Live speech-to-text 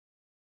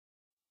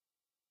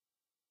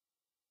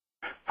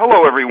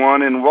Hello,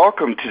 everyone, and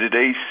welcome to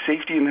today's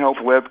Safety and Health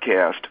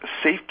webcast,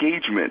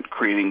 SafeGagement,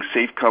 creating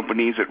safe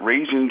companies that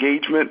raise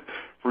engagement,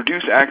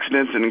 reduce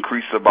accidents, and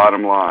increase the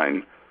bottom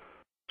line.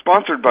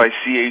 Sponsored by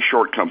CA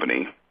Short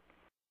Company.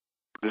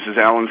 This is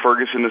Alan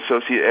Ferguson,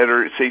 Associate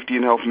Editor at Safety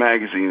and Health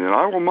Magazine, and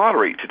I will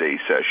moderate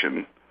today's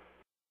session.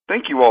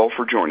 Thank you all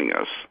for joining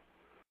us.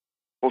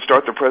 We'll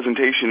start the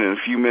presentation in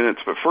a few minutes,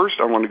 but first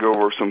I want to go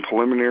over some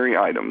preliminary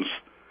items.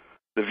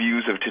 The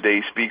views of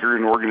today's speaker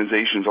and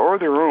organizations are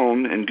their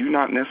own and do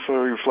not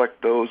necessarily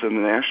reflect those of the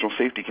National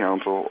Safety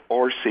Council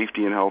or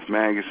Safety and Health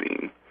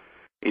Magazine.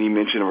 Any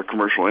mention of a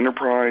commercial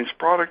enterprise,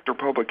 product, or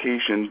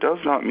publication does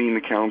not mean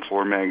the council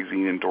or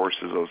magazine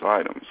endorses those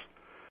items.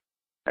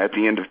 At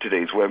the end of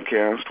today's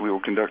webcast, we will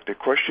conduct a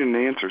question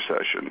and answer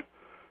session.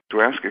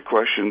 To ask a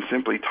question,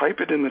 simply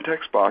type it in the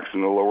text box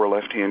in the lower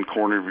left-hand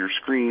corner of your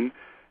screen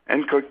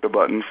and click the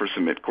button for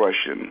Submit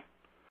Question.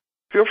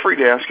 Feel free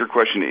to ask your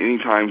question at any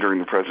time during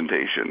the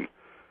presentation.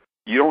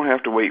 You don't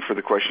have to wait for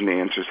the question and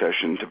answer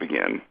session to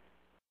begin.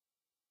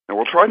 Now,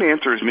 we'll try to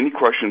answer as many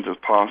questions as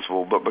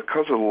possible, but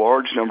because of the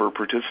large number of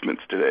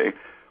participants today,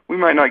 we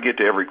might not get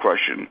to every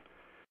question.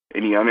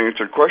 Any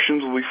unanswered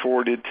questions will be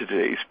forwarded to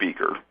today's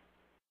speaker.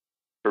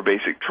 For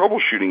basic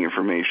troubleshooting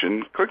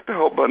information, click the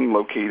Help button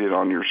located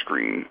on your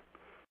screen.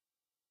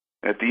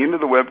 At the end of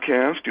the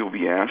webcast, you'll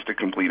be asked to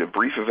complete a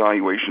brief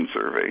evaluation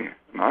survey,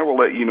 and I will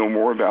let you know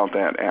more about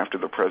that after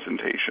the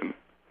presentation.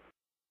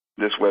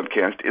 This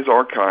webcast is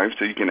archived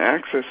so you can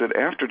access it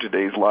after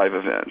today's live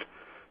event.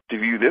 To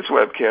view this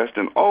webcast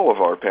and all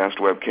of our past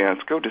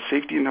webcasts, go to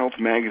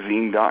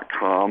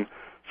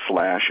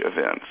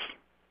safetyandhealthmagazine.com/events.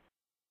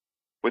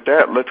 With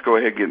that, let's go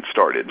ahead and get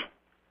started.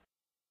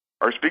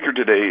 Our speaker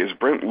today is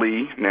Brent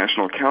Lee,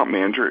 National Account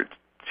Manager at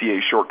CA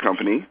Short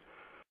Company.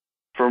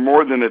 For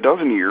more than a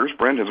dozen years,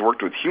 Brent has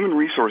worked with human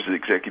resources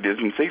executives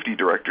and safety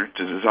directors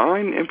to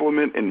design,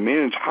 implement, and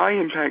manage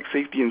high-impact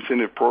safety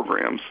incentive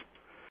programs.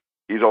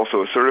 He's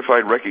also a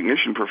certified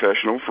recognition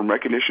professional from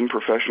Recognition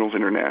Professionals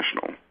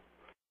International.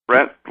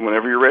 Brent,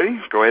 whenever you're ready,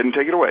 go ahead and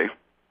take it away.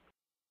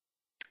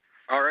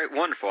 All right,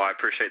 wonderful. I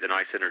appreciate the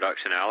nice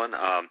introduction, Alan.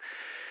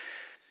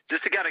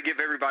 Just to kind of give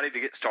everybody to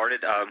get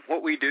started,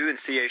 what we do in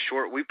CA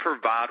Short, we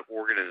provide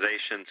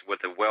organizations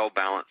with a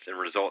well-balanced and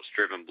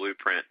results-driven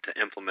blueprint to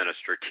implement a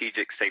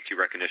strategic safety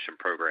recognition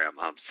program.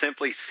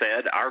 Simply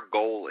said, our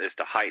goal is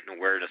to heighten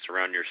awareness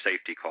around your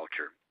safety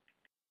culture.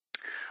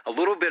 A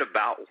little bit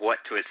about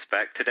what to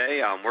expect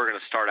today. We're going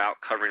to start out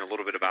covering a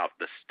little bit about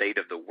the state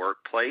of the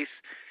workplace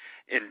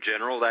in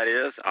general, that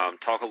is.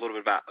 Talk a little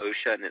bit about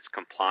OSHA and its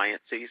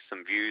compliancy,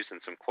 some views and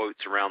some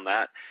quotes around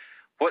that.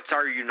 What's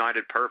our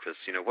united purpose?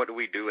 What do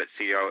we do at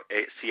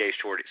CA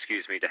Short,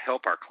 to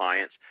help our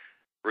clients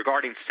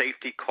regarding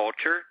safety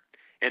culture,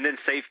 and then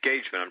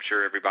SafeGagement. I'm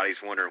sure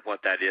everybody's wondering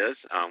what that is.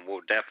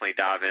 We'll definitely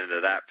dive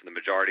into that for the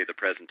majority of the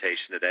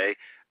presentation today,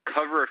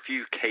 cover a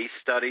few case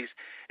studies,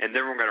 and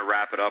then we're going to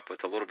wrap it up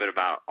with a little bit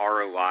about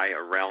ROI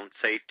around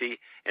safety,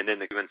 and then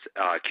the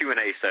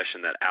Q&A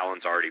session that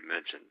Alan's already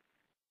mentioned.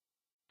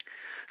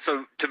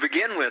 So to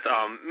begin with,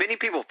 many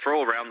people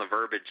throw around the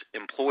verbiage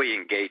employee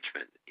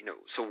engagement.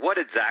 So what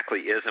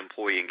exactly is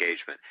employee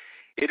engagement?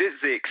 It is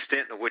the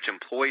extent to which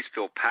employees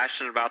feel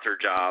passionate about their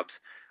jobs,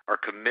 are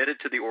committed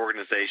to the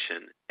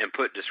organization, and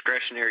put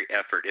discretionary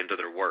effort into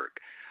their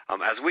work.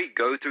 As we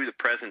go through the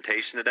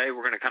presentation today,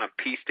 we're going to kind of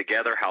piece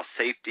together how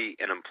safety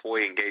and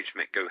employee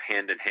engagement go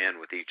hand in hand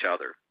with each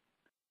other.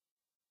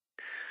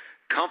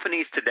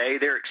 Companies today,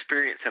 they're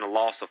experiencing a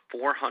loss of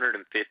 $450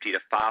 to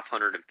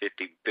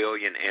 $550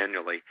 billion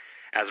annually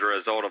as a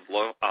result of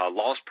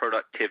lost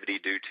productivity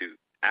due to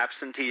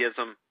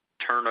absenteeism,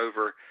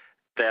 turnover,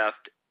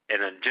 theft,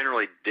 and a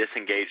generally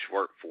disengaged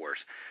workforce.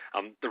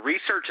 The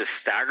research is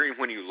staggering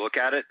when you look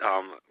at it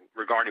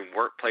regarding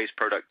workplace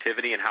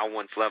productivity and how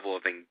one's level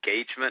of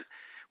engagement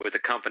with the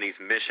company's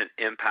mission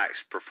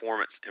impacts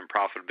performance and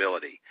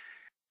profitability.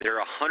 There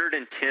are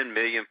 110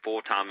 million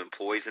full-time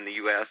employees in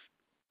the U.S.,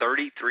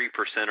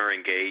 33% are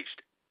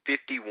engaged,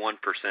 51%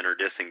 are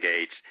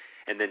disengaged,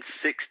 and then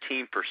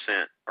 16%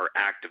 are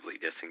actively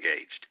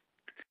disengaged.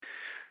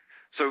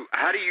 So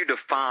how do you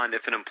define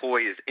if an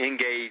employee is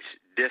engaged,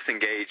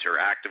 disengaged, or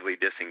actively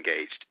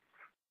disengaged?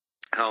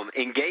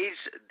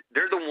 Engaged,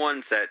 they're the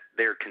ones that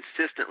they're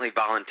consistently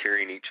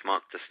volunteering each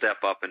month to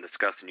step up and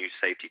discuss a new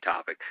safety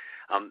topic.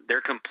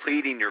 They're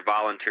completing your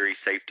voluntary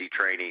safety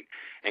training,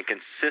 and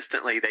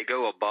consistently they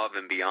go above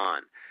and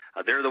beyond.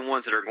 They're the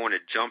ones that are going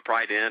to jump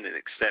right in and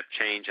accept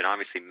change and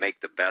obviously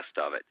make the best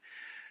of it.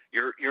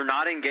 You're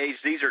not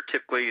engaged. These are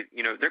typically,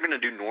 they're going to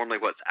do normally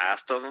what's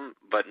asked of them,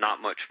 but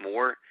not much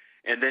more.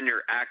 And then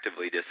you're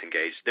actively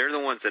disengaged. They're the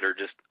ones that are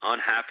just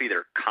unhappy.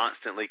 They're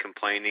constantly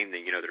complaining.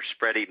 They're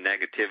spreading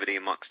negativity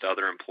amongst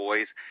other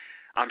employees.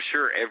 I'm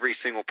sure every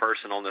single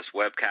person on this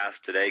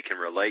webcast today can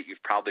relate.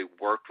 You've probably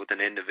worked with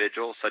an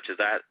individual such as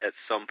that at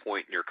some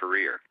point in your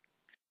career.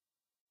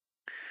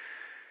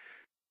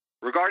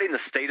 Regarding the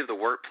state of the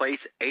workplace,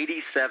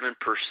 87%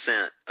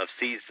 of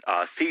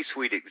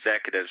C-suite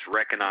executives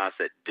recognize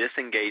that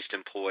disengaged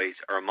employees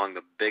are among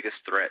the biggest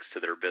threats to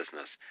their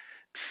business.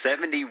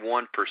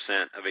 71%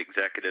 of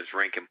executives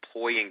rank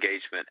employee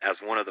engagement as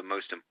one of the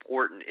most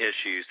important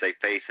issues they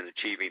face in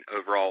achieving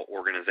overall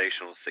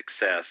organizational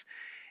success.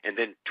 And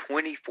then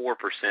 24%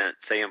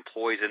 say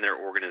employees in their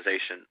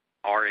organization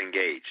are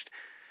engaged.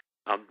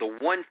 The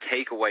one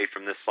takeaway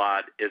from this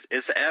slide is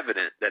it's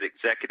evident that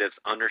executives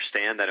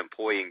understand that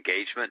employee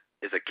engagement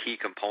is a key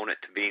component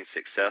to being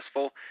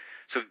successful.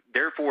 So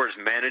therefore, as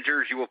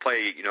managers, you will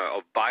play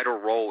a vital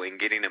role in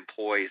getting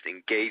employees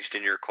engaged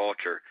in your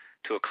culture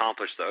to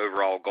accomplish the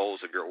overall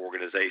goals of your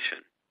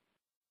organization.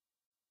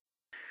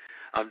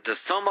 To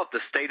sum up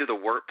the state of the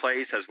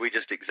workplace, as we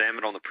just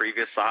examined on the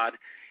previous slide,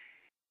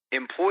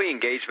 employee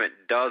engagement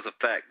does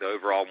affect the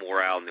overall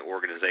morale in the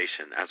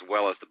organization as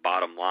well as the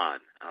bottom line.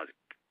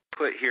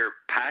 Put here,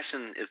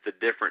 passion is the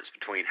difference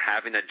between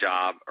having a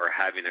job or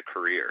having a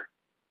career.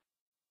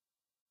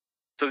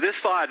 So this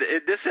slide,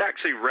 this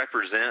actually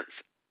represents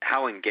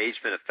how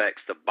engagement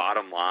affects the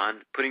bottom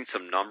line, putting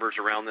some numbers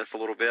around this a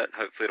little bit.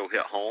 Hopefully it'll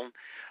hit home.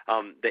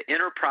 The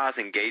Enterprise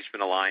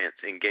Engagement Alliance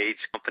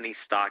Engaged Company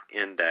Stock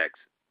Index,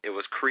 it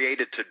was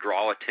created to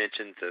draw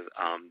attention to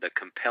the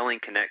compelling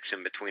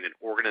connection between an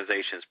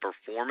organization's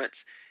performance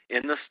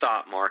in the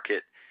stock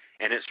market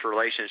and its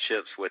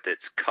relationships with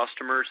its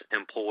customers,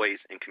 employees,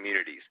 and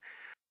communities.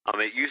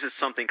 It uses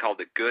something called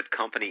the Good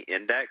Company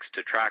Index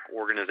to track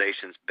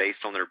organizations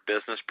based on their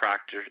business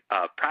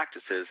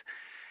practices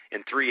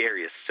in three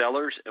areas: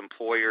 sellers,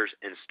 employers,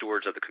 and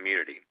stewards of the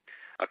community.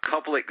 A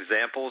couple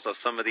examples of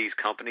some of these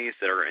companies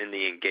that are in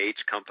the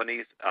Engaged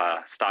Companies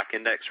Stock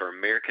Index are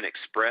American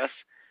Express,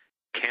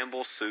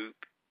 Campbell Soup,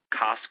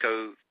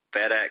 Costco,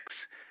 FedEx,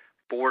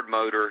 Ford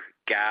Motor,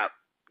 Gap,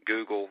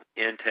 Google,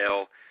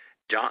 Intel,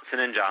 Johnson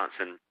 &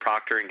 Johnson,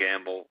 Procter &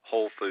 Gamble,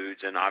 Whole Foods,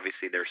 and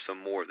obviously there's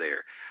some more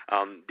there.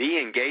 The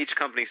Engaged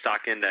Company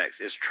Stock Index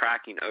is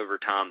tracking over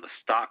time the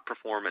stock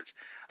performance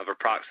of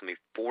approximately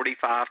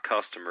 45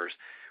 customers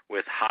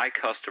with high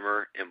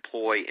customer,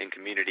 employee, and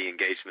community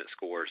engagement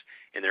scores,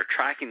 and they're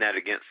tracking that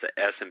against the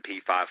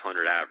S&P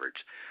 500 average.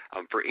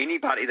 For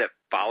anybody that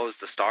follows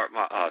the stock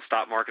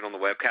market on the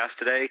webcast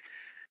today,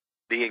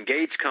 the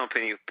Engaged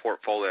Company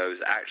portfolios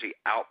actually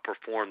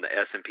outperformed the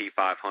S&P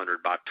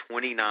 500 by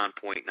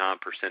 29.9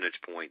 percentage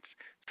points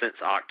since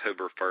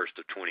October 1st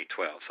of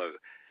 2012. So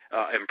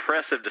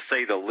impressive to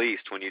say the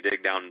least when you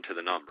dig down into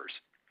the numbers.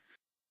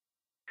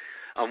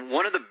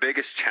 One of the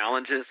biggest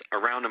challenges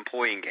around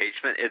employee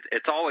engagement,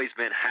 it's always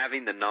been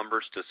having the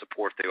numbers to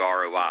support the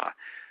ROI.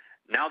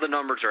 Now the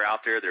numbers are out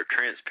there, they're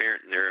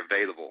transparent, and they're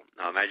available.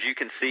 As you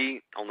can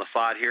see on the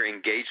slide here,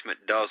 engagement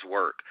does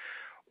work.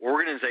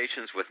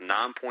 Organizations with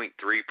 9.3%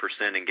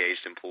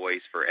 engaged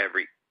employees for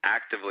every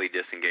actively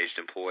disengaged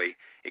employee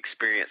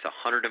experience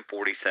 147%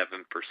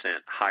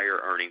 higher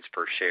earnings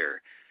per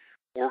share.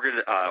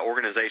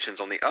 Organizations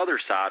on the other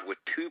side with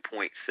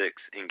 2.6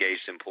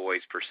 engaged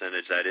employees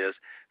percentage, that is,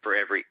 for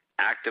every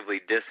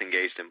actively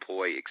disengaged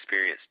employee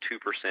experience 2%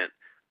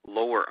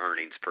 lower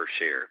earnings per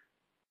share.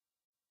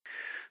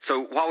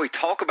 So while we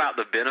talk about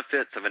the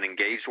benefits of an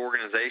engaged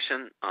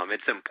organization,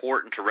 it's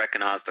important to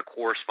recognize the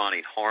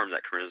corresponding harm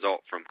that can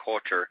result from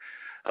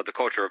the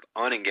culture of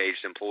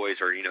unengaged employees,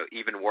 or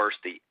even worse,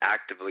 the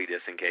actively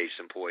disengaged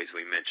employees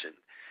we mentioned.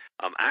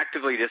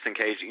 Actively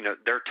disengaged,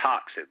 they're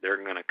toxic. They're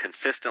going to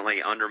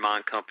consistently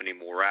undermine company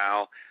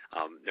morale.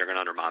 They're going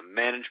to undermine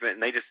management,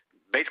 and they just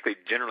basically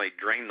generally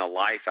drain the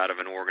life out of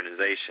an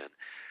organization.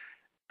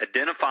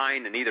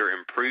 Identifying and either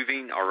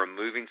improving or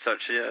removing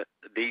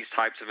these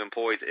types of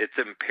employees, it's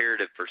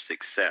imperative for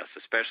success,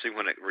 especially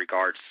when it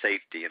regards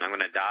safety. And I'm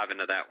going to dive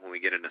into that when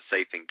we get into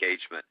safe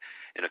engagement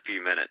in a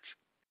few minutes.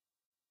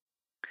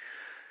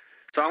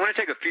 So I want to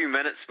take a few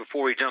minutes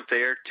before we jump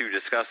there to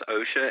discuss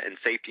OSHA and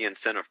safety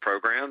incentive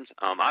programs.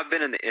 I've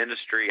been in the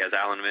industry, as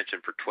Alan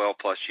mentioned, for 12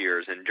 plus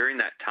years, and during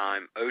that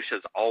time,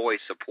 OSHA has always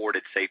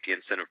supported safety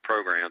incentive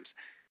programs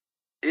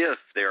if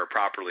they are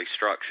properly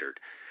structured.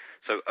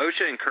 So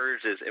OSHA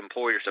encourages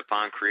employers to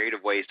find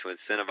creative ways to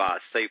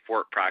incentivize safe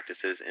work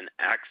practices and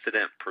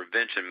accident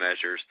prevention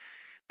measures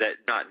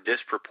that not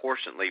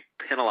disproportionately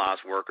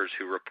penalize workers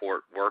who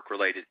report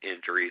work-related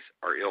injuries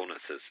or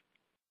illnesses.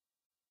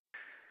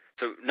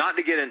 So not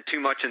to get in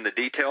too much in the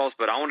details,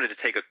 but I wanted to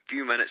take a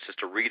few minutes just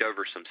to read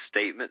over some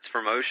statements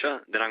from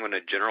OSHA. Then I'm going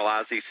to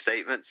generalize these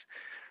statements.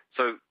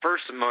 So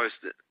first and most,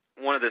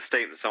 one of the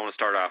statements I want to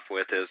start off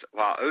with is,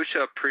 while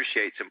OSHA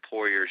appreciates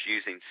employers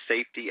using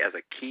safety as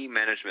a key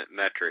management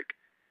metric,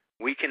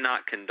 we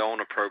cannot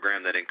condone a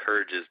program that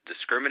encourages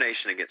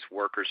discrimination against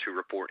workers who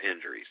report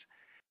injuries.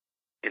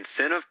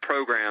 Incentive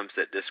programs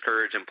that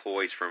discourage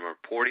employees from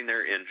reporting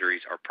their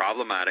injuries are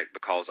problematic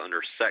because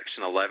under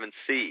Section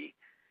 11C,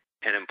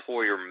 an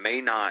employer may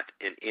not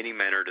in any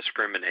manner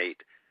discriminate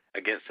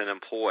against an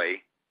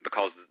employee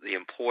because the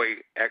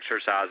employee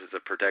exercises a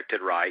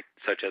protected right,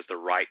 such as the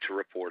right to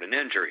report an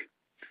injury.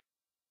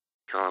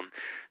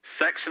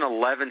 Section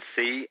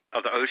 11C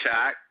of the OSHA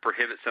Act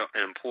prohibits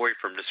an employee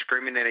from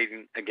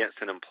discriminating against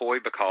an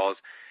employee because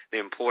the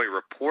employee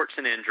reports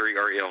an injury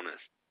or illness.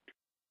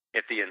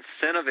 If the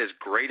incentive is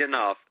great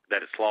enough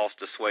that its loss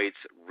dissuades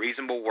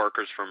reasonable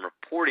workers from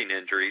reporting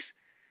injuries,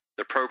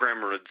 the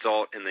program will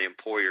result in the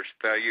employer's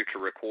failure to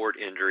record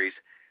injuries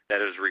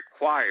that is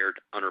required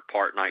under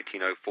Part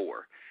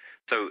 1904.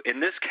 So in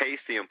this case,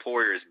 the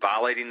employer is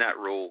violating that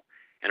rule,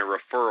 and a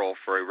referral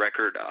for a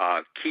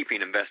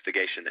record-keeping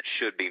investigation that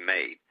should be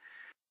made.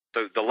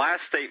 So the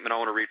last statement I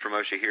want to read from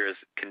OSHA here is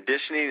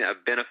conditioning a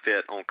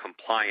benefit on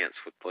compliance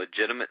with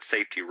legitimate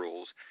safety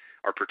rules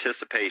or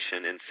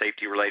participation in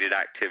safety-related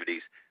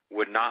activities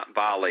would not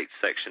violate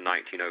Section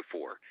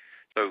 1904.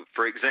 So,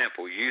 for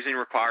example, using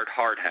required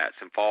hard hats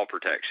and fall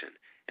protection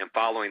and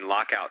following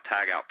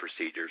lockout-tagout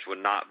procedures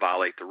would not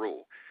violate the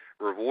rule.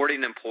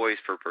 Rewarding employees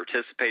for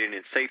participating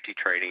in safety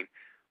training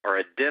or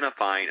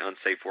identifying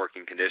unsafe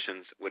working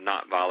conditions would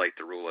not violate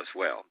the rule as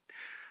well.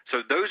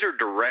 So those are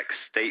direct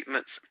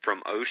statements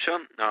from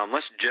OSHA.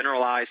 Let's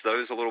generalize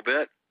those a little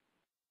bit.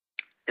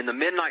 In the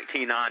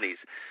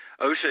mid-1990s,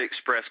 OSHA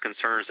expressed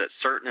concerns that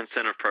certain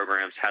incentive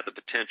programs had the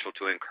potential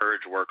to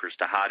encourage workers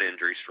to hide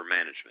injuries for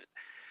management.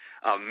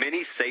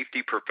 Many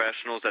safety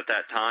professionals at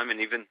that time,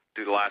 and even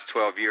through the last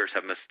 12 years,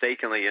 have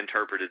mistakenly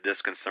interpreted this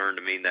concern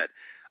to mean that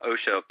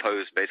OSHA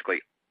opposed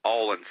basically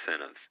all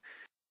incentives.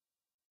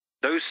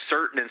 Those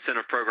certain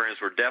incentive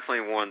programs were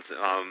definitely ones,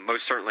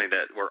 most certainly,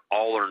 that were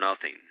all or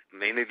nothing.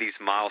 Mainly these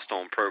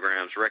milestone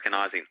programs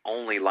recognizing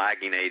only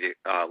lagging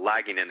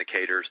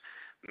indicators,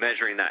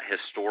 measuring that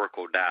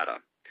historical data.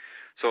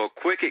 So a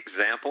quick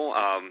example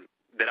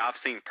that I've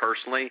seen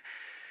personally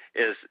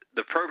is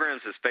the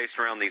programs that's based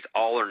around these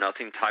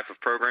all-or-nothing type of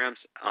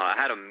programs. I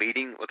had a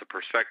meeting with a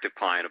prospective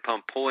client.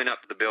 Upon pulling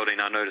up to the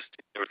building, I noticed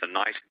there was a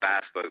nice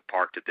bass boat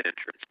parked at the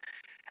entrance.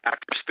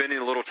 After spending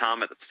a little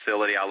time at the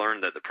facility, I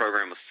learned that the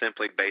program was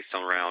simply based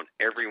on around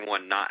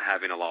everyone not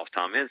having a lost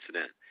time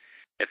incident.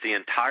 If the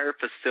entire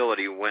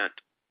facility went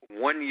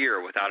 1 year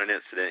without an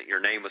incident,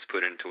 your name was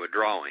put into a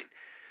drawing.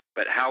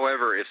 But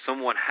however, if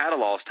someone had a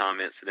lost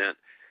time incident,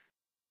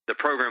 the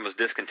program was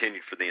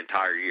discontinued for the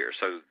entire year.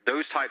 So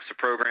those types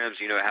of programs,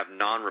 have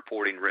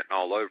non-reporting written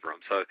all over them.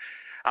 So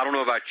I don't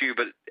know about you,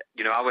 but,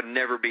 I would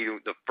never be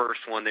the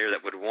first one there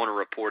that would want to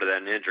report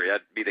an injury.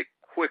 That'd be the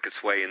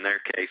quickest way in their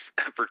case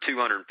for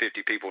 250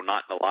 people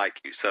not to like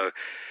you. So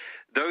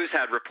those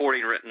had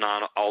reporting written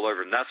on all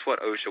over them. That's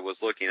what OSHA was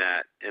looking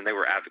at, and they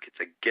were advocates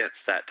against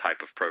that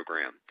type of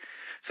program.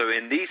 So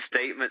in these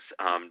statements,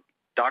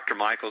 Dr.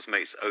 Michaels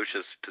makes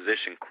OSHA's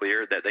position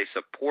clear that they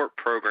support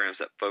programs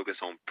that focus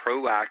on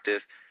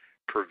proactive,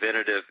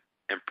 preventative,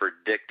 and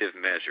predictive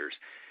measures.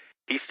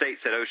 He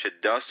states that OSHA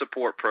does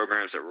support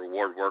programs that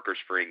reward workers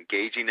for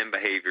engaging in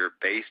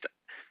behavior-based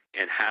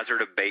and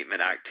hazard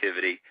abatement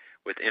activity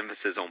with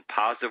emphasis on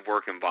positive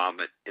work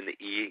involvement in the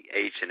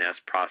EH&S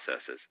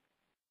processes.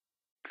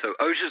 So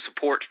OSHA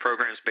supports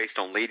programs based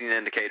on leading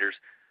indicators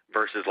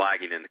versus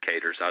lagging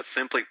indicators.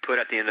 Simply put,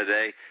 at the end of the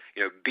day,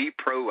 be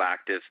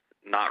proactive,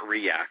 not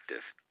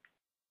reactive.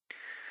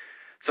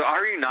 So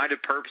our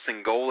united purpose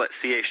and goal at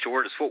CA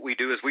Short is what we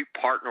do is we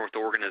partner with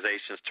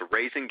organizations to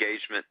raise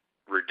engagement,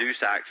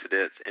 reduce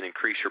accidents, and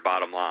increase your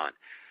bottom line.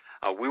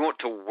 We want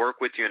to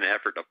work with you in an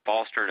effort to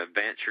foster and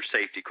advance your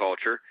safety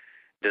culture,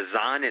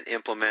 design and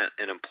implement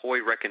an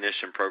employee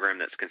recognition program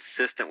that's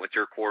consistent with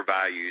your core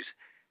values,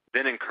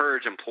 then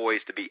encourage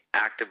employees to be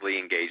actively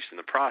engaged in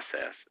the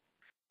process.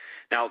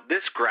 Now,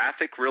 this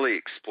graphic really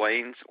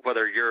explains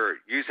whether you're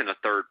using a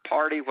third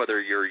party,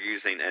 whether you're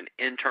using an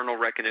internal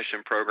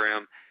recognition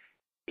program,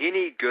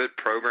 any good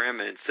program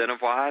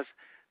incentive-wise,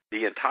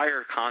 the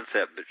entire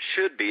concept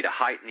should be to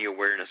heighten the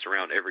awareness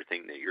around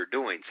everything that you're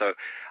doing. So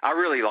I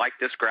really like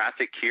this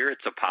graphic here.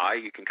 It's a pie.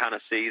 You can kind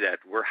of see that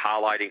we're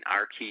highlighting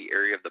our key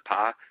area of the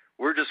pie.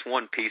 We're just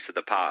one piece of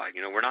the pie.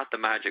 We're not the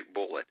magic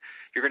bullet.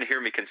 You're going to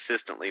hear me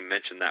consistently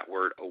mention that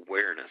word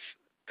awareness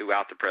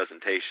throughout the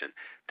presentation.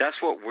 That's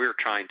what we're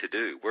trying to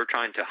do. We're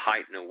trying to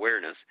heighten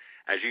awareness,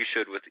 as you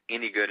should with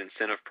any good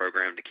incentive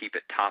program, to keep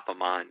it top of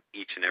mind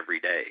each and every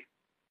day.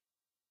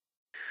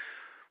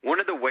 One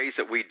of the ways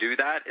that we do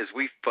that is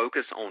we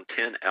focus on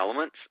 10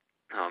 elements.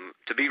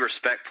 To be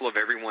respectful of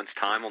everyone's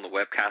time on the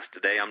webcast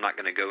today, I'm not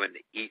going to go into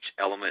each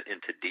element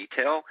into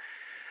detail,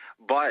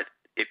 but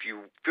if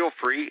you feel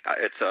free,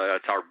 it's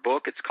our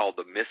book. It's called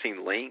The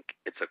Missing Link.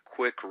 It's a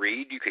quick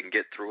read. You can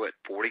get through it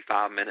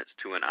 45 minutes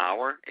to an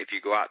hour. If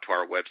you go out to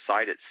our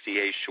website at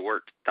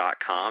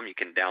cashort.com, you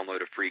can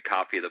download a free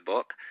copy of the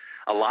book.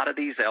 A lot of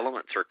these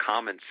elements are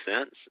common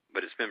sense,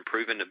 but it's been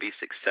proven to be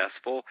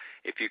successful.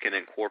 If you can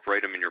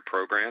incorporate them in your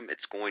program,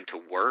 it's going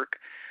to work.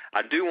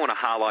 I do want to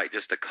highlight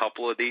just a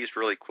couple of these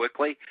really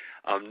quickly.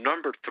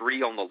 Number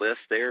 3 on the list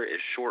there is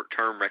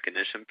short-term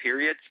recognition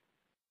periods.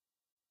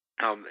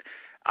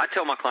 I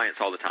tell my clients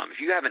all the time, if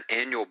you have an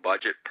annual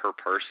budget per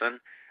person,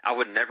 I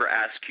would never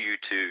ask you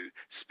to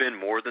spend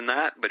more than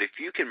that. But if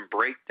you can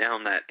break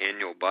down that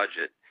annual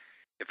budget,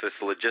 if it's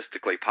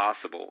logistically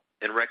possible,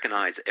 and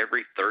recognize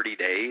every 30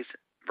 days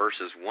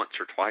versus once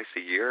or twice a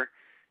year,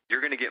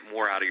 you're going to get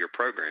more out of your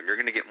program. You're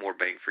going to get more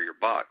bang for your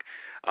buck.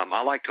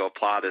 I like to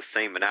apply this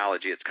same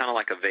analogy. It's kind of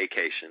like a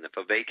vacation. If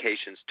a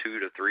vacation's 2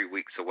 to 3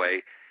 weeks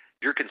away,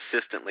 you're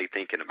consistently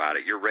thinking about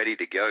it. You're ready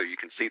to go. You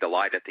can see the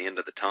light at the end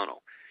of the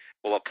tunnel.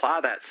 Well, apply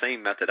that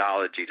same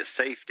methodology to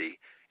safety.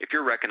 If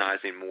you're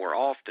recognizing more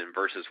often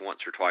versus once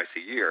or twice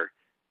a year,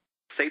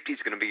 safety is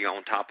going to be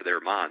on top of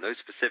their mind. Those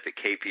specific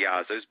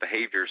KPIs, those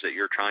behaviors that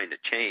you're trying to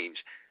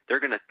change, they're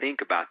going to think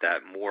about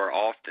that more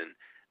often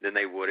than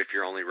they would if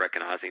you're only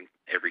recognizing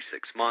every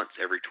 6 months,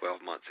 every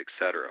 12 months,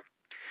 etc.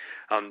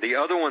 The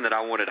other one that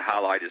I wanted to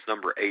highlight is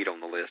number 8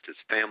 on the list is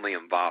family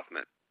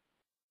involvement.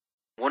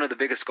 One of the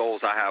biggest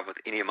goals I have with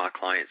any of my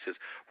clients is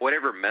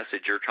whatever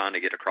message you're trying to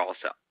get across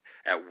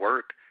at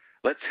work,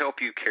 let's help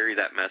you carry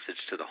that message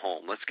to the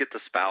home. Let's get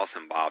the spouse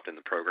involved in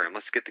the program.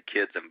 Let's get the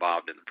kids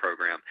involved in the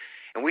program.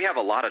 And we have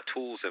a lot of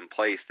tools in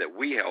place that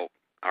we help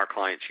our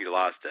clients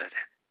utilize to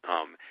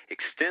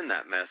extend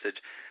that message.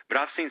 But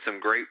I've seen some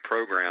great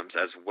programs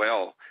as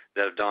well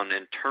that have done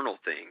internal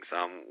things.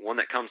 One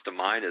that comes to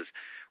mind is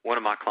one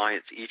of my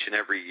clients each and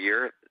every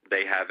year,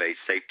 they have a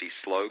safety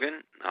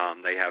slogan.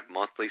 They have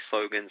monthly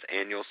slogans,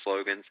 annual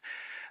slogans,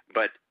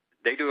 but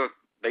they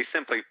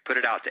simply put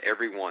it out to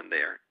everyone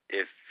there.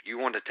 If you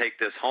want to take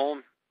this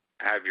home,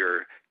 have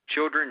your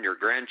children, your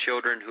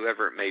grandchildren,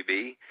 whoever it may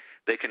be,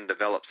 they can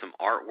develop some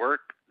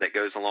artwork that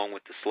goes along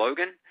with the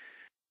slogan.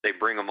 They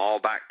bring them all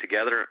back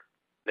together.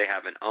 They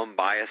have an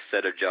unbiased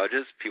set of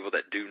judges, people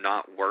that do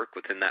not work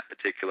within that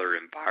particular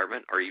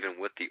environment or even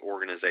with the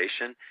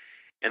organization,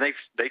 and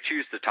they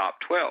choose the top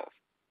 12.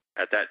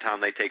 At that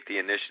time, they take the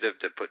initiative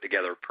to put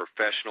together a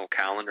professional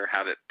calendar,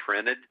 have it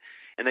printed,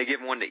 and they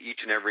give one to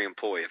each and every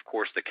employee. Of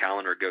course, the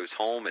calendar goes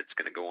home. It's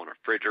going to go on a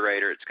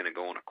refrigerator. It's going to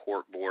go on a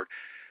cork board,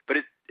 but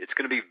it's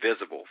going to be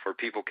visible for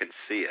people can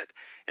see it.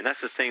 And that's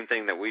the same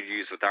thing that we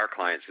use with our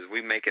clients is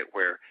we make it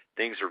where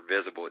things are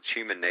visible. It's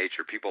human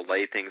nature. People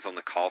lay things on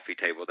the coffee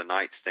table, the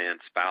nightstand,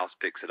 spouse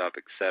picks it up,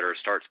 etc.,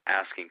 starts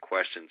asking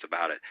questions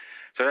about it.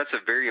 So that's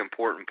a very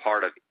important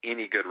part of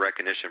any good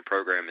recognition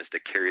program is to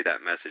carry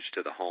that message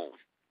to the home.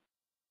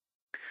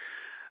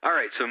 All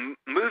right, so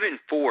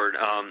moving forward,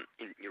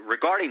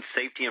 regarding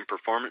safety and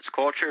performance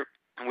culture,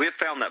 we have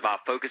found that by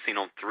focusing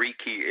on 3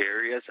 key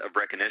areas of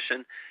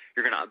recognition,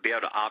 you're going to be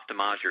able to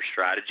optimize your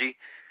strategy.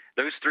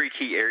 Those 3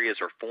 key areas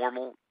are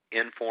formal,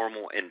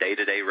 informal, and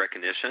day-to-day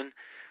recognition.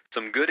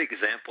 Some good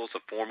examples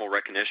of formal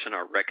recognition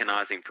are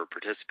recognizing for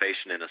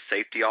participation in a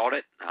safety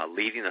audit,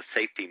 leading a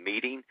safety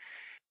meeting,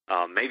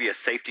 maybe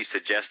a safety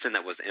suggestion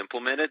that was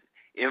implemented.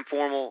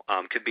 Informal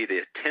could be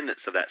the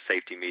attendance of that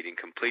safety meeting,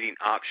 completing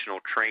optional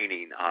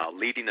training,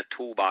 leading a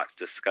toolbox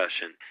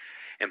discussion.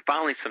 And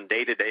finally, some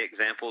day-to-day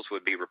examples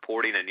would be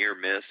reporting a near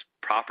miss,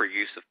 proper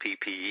use of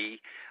PPE,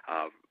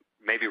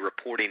 maybe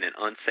reporting an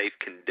unsafe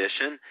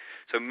condition.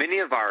 So many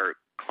of our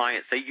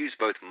clients, they use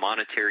both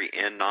monetary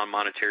and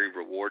non-monetary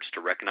rewards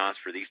to recognize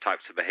for these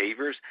types of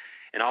behaviors,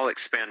 and I'll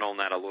expand on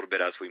that a little bit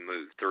as we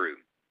move through.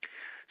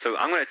 So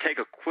I'm going to take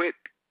a quick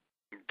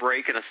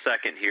break in a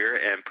second here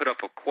and put up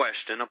a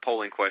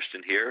polling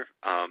question here.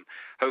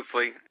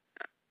 Hopefully,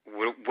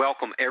 we'll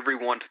welcome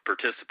everyone to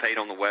participate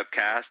on the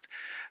webcast,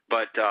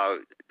 but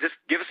just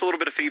give us a little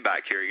bit of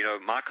feedback here. You know,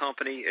 my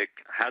company, it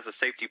has a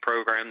safety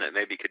program that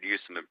maybe could use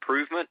some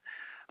improvement,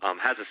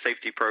 has a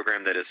safety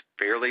program that is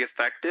fairly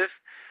effective,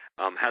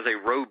 has a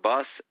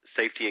robust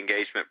safety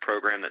engagement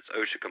program that's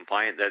OSHA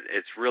compliant, that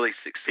it's really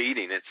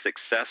succeeding, it's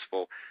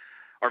successful.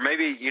 Or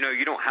maybe, you know,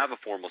 you don't have a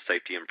formal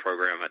safety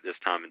program at this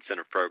time,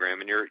 incentive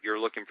program, and you're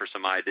looking for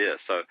some ideas.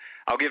 So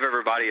I'll give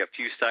everybody a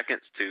few seconds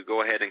to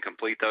go ahead and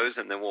complete those,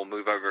 and then we'll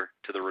move over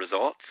to the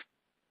results.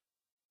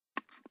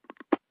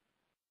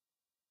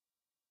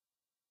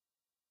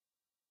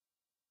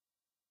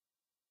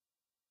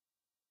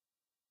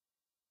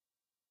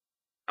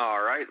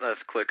 All right,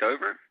 let's click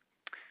over.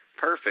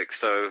 Perfect.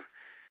 So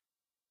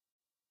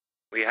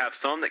we have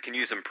some that can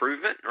use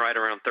improvement, right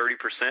around 30%,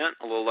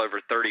 a little over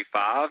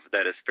 35%,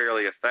 that is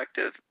fairly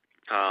effective.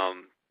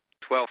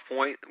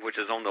 12-point, which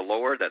is on the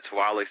lower, that's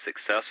wildly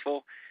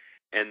successful,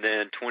 and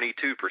then 22%.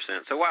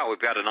 So wow,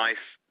 we've got a nice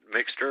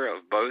mixture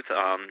of both.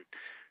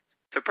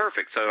 So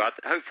perfect. So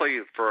hopefully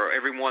for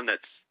everyone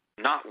that's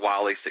not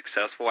wildly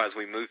successful, as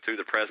we move through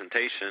the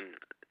presentation,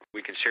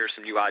 we can share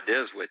some new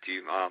ideas with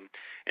you.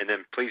 And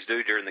then please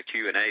do, during the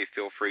Q&A,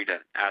 feel free to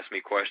ask me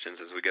questions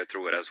as we go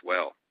through it as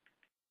well.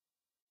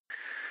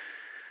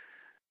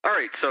 All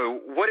right, so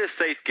what is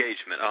safe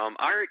engagement?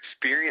 Our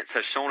experience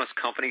has shown us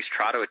companies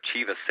try to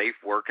achieve a safe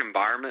work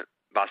environment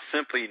by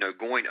simply,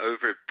 going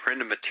over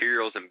printed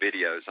materials and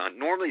videos.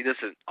 Normally, this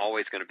isn't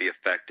always going to be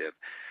effective.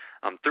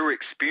 Through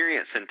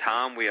experience and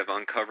time, we have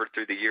uncovered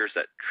through the years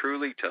that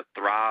truly to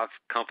thrive,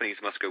 companies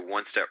must go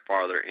one step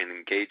farther and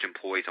engage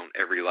employees on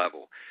every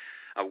level.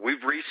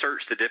 We've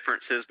researched the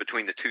differences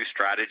between the two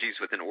strategies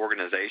within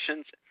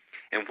organizations,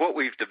 and what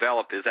we've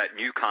developed is that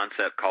new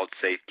concept called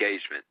safe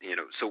engagement.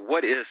 So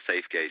what is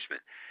safe engagement?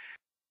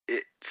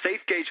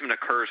 Safe engagement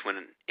occurs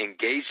when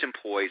engaged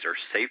employees are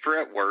safer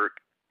at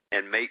work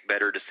and make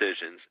better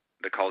decisions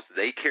because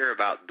they care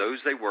about those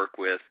they work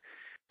with,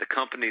 the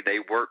company they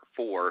work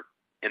for,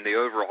 and the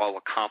overall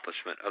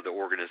accomplishment of the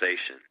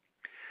organization.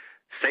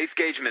 Safe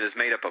engagement is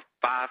made up of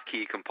 5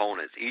 key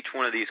components. Each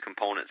one of these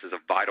components is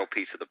a vital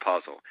piece of the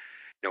puzzle.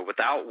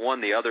 Without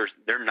one, the others,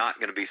 they're not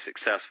going to be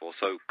successful.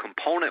 So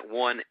component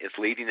 1 is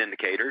leading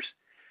indicators,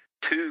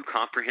 2,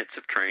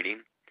 comprehensive training,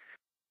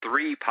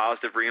 3,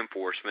 positive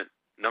reinforcement,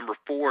 number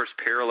 4 is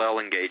parallel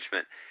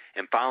engagement,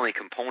 and finally,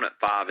 component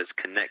 5 is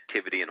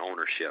connectivity and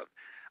ownership.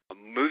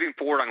 Moving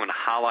forward, I'm going to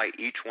highlight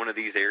each one of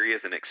these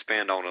areas and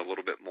expand on it a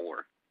little bit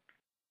more.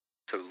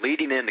 So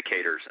leading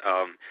indicators.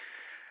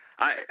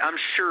 I'm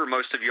sure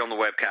most of you on the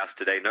webcast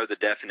today know the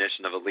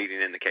definition of a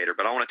leading indicator,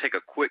 but I want to take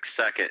a quick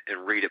second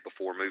and read it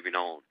before moving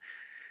on.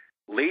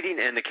 Leading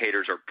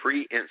indicators are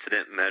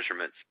pre-incident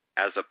measurements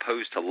as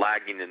opposed to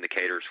lagging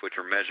indicators, which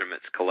are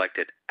measurements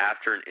collected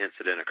after an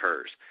incident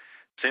occurs.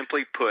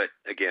 Simply put,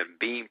 again,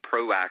 being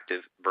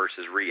proactive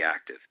versus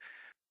reactive.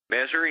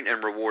 Measuring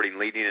and rewarding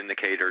leading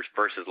indicators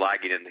versus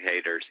lagging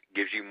indicators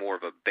gives you more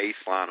of a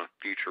baseline of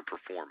future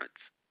performance.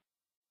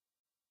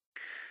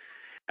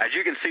 As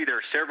you can see, there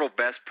are several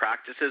best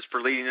practices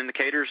for leading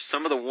indicators.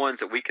 Some of the ones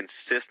that we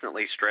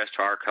consistently stress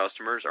to our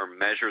customers are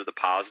measure the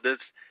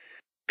positives,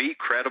 be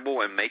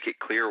credible and make it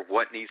clear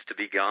what needs to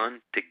be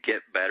done to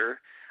get better.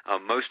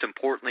 Most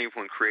importantly,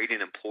 when creating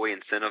employee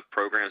incentive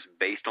programs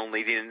based on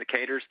leading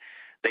indicators,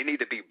 they need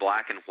to be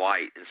black and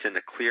white and send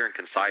a clear and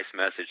concise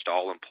message to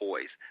all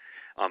employees.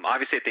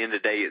 Obviously, at the end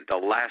of the day, the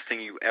last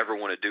thing you ever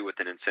want to do with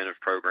an incentive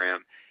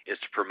program is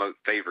to promote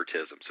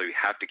favoritism, so you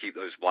have to keep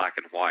those black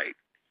and white.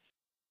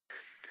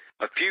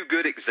 A few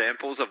good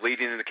examples of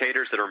leading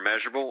indicators that are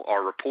measurable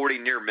are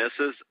reporting near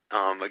misses,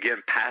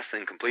 again,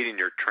 passing and completing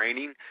your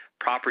training,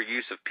 proper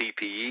use of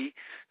PPE.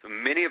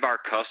 Many of our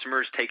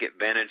customers take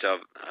advantage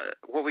of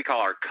what we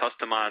call our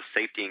customized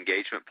safety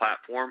engagement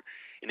platform,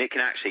 and it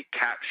can actually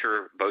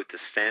capture both the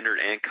standard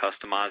and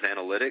customized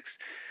analytics,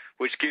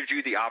 which gives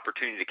you the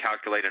opportunity to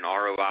calculate an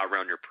ROI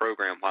around your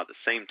program while at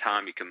the same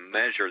time you can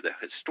measure the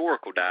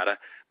historical data,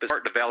 but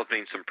start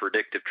developing some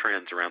predictive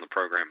trends around the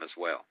program as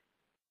well.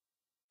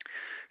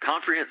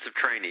 Comprehensive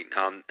training,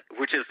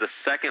 which is the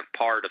second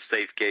part of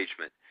safe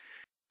engagement.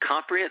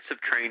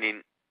 Comprehensive training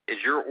is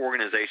your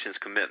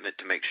organization's commitment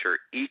to make sure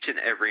each and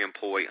every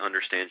employee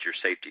understands your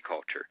safety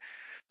culture.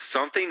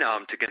 Something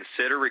to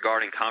consider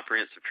regarding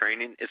comprehensive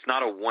training, it's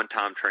not a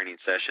one-time training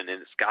session, and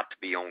it's got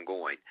to be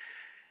ongoing.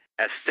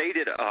 As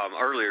stated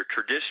earlier,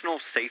 traditional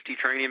safety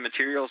training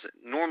materials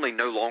normally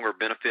no longer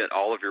benefit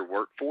all of your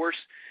workforce.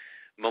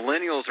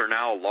 Millennials are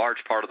now a large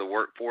part of the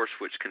workforce,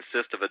 which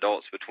consists of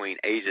adults between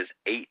ages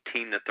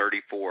 18 to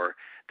 34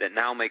 that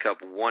now make up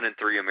 1 in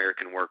 3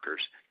 American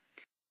workers.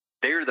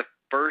 They are the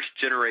first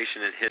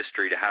generation in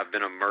history to have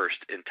been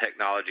immersed in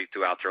technology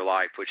throughout their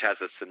life, which has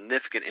a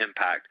significant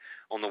impact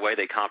on the way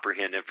they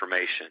comprehend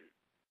information.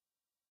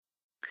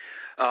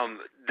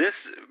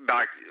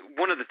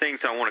 One of the things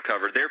I want to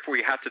cover, therefore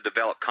you have to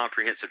develop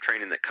comprehensive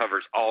training that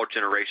covers all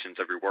generations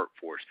of your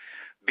workforce.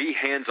 Be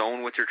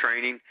hands-on with your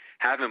training,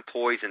 have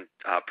employees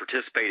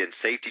participate in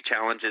safety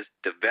challenges,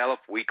 develop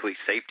weekly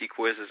safety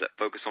quizzes that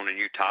focus on a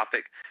new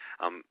topic,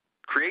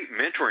 create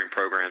mentoring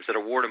programs that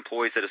award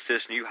employees that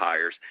assist new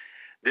hires.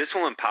 This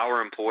will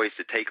empower employees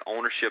to take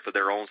ownership of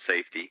their own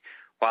safety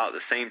while at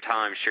the same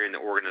time sharing the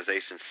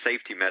organization's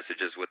safety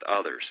messages with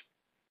others.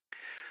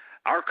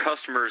 Our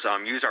customers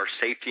use our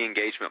safety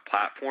engagement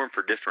platform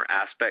for different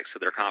aspects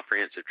of their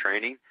comprehensive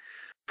training.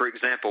 For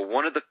example,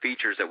 one of the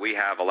features that we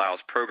have allows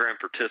program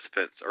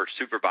participants or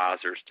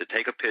supervisors to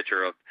take a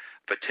picture of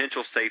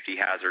potential safety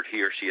hazard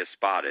he or she has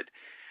spotted.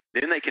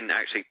 Then they can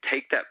actually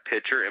take that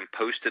picture and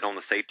post it on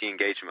the safety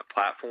engagement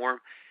platform.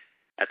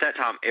 At that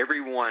time,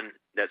 everyone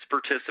that's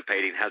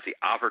participating has the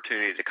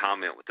opportunity to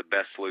comment with the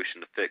best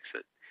solution to fix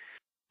it.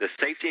 The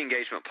safety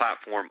engagement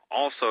platform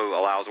also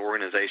allows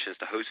organizations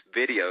to host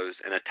videos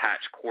and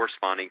attach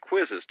corresponding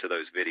quizzes to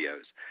those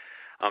videos.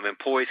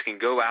 Employees can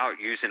go out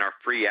using our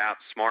free app,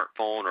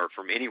 smartphone, or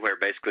from anywhere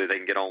basically they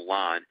can get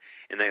online,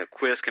 and then a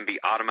quiz can be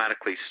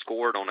automatically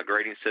scored on a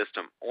grading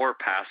system or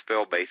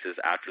pass-fail basis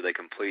after they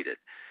complete it.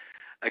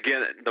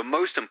 Again, the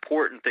most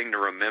important thing to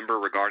remember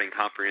regarding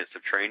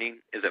comprehensive training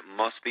is it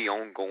must be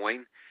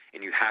ongoing,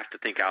 and you have to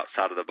think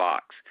outside of the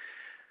box,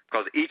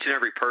 because each and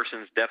every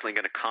person is definitely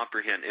going to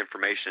comprehend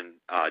information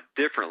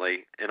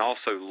differently and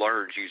also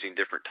learns using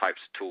different types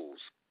of tools.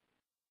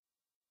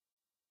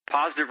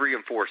 Positive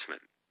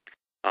reinforcement.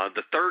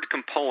 The third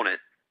component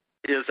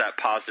is that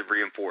positive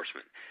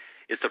reinforcement.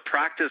 It's a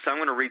practice. I'm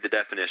going to read the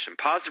definition.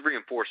 Positive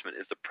reinforcement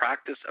is the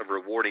practice of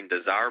rewarding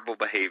desirable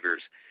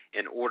behaviors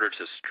in order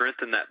to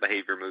strengthen that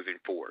behavior moving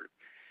forward.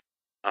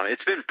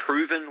 It's been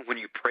proven when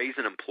you praise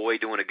an employee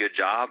doing a good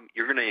job,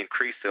 you're going to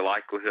increase the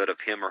likelihood of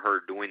him or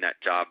her doing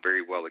that job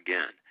very well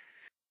again.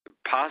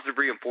 Positive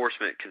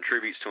reinforcement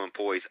contributes to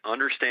employees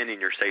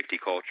understanding your safety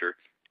culture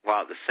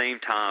while at the same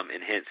time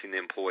enhancing the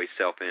employee's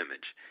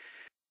self-image.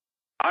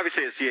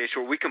 Obviously, at CA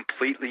we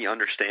completely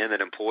understand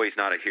that employees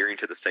not adhering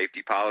to the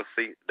safety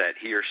policy, that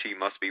he or she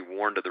must be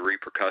warned of the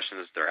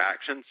repercussions of their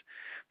actions.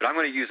 But I'm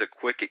going to use a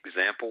quick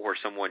example where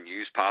someone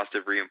used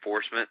positive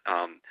reinforcement.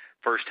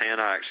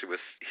 Firsthand, I actually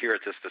was here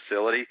at this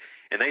facility,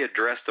 and they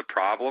addressed the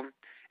problem,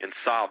 and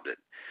solved it.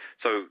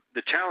 So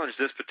the challenge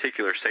this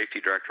particular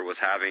safety director was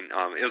having,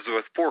 it was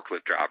with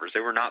forklift drivers. They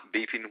were not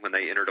beeping when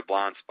they entered a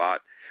blind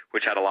spot,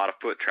 which had a lot of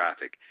foot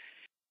traffic.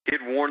 He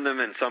had warned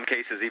them, in some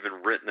cases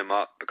even written them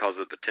up because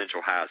of the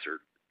potential hazard.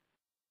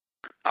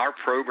 Our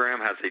program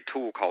has a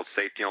tool called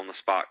Safety on the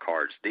Spot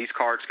cards. These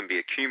cards can be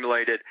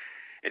accumulated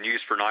and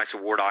used for nice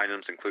award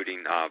items,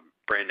 including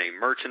brand name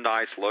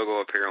merchandise, logo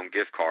apparel, and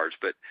gift cards.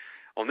 But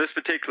on this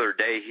particular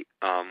day,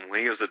 when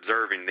he was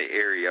observing the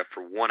area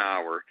for 1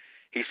 hour,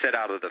 he said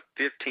out of the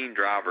 15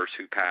 drivers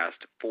who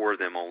passed, 4 of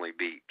them only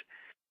beeped.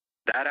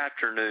 That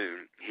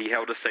afternoon, he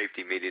held a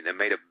safety meeting and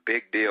made a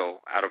big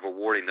deal out of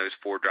awarding those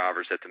 4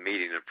 drivers at the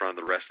meeting in front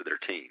of the rest of their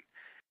team.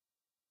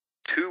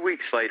 2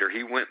 weeks later,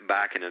 he went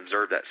back and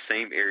observed that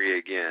same area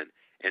again,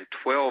 and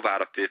 12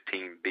 out of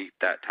 15 beeped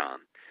that time.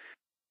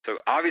 So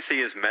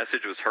obviously his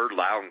message was heard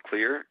loud and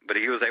clear, but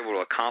he was able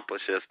to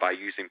accomplish this by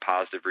using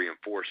positive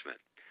reinforcement.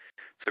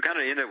 So kind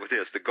of end it with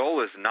this. The goal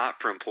is not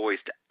for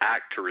employees to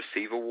act to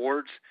receive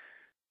awards,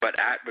 but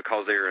act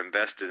because they are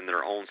invested in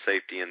their own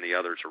safety and the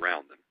others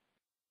around them.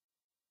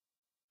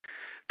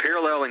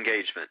 Parallel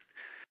engagement.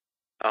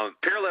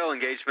 Parallel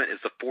engagement is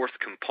the 4th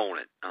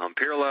component.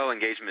 Parallel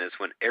engagement is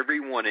when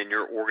everyone in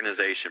your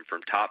organization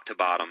from top to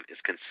bottom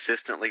is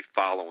consistently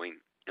following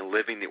and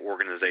living the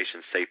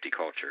organization's safety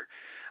culture.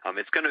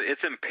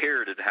 It's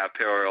imperative to have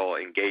parallel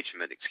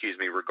engagement,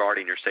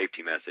 regarding your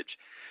safety message.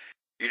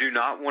 You do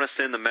not want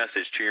to send the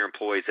message to your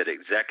employees that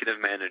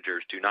executive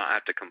managers do not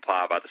have to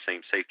comply by the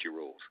same safety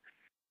rules.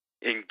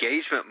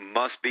 Engagement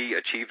must be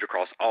achieved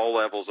across all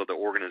levels of the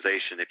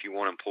organization if you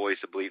want employees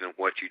to believe in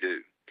what you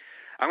do.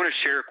 I'm going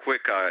to share a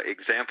quick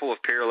example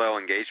of parallel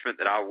engagement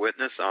that I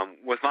witnessed.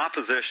 With my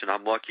position,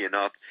 I'm lucky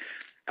enough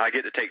I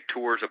get to take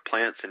tours of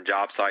plants and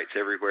job sites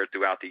everywhere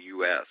throughout the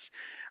U.S.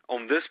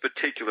 On this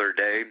particular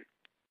day,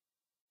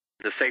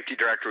 the safety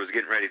director was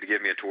getting ready to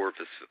give me a tour of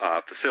his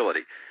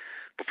facility.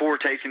 Before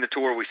taking the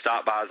tour, we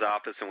stopped by his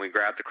office and we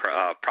grabbed the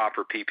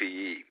proper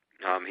PPE.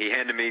 He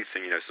handed me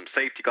some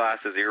safety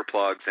glasses,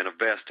 earplugs, and a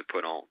vest to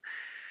put on.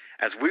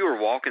 As we were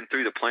walking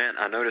through the plant,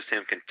 I noticed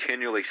him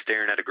continually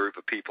staring at a group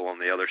of people on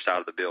the other side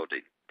of the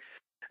building.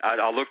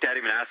 I looked at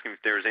him and asked him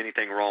if there was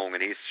anything wrong,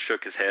 and he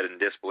shook his head in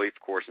disbelief,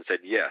 of course, and said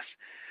yes.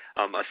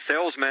 A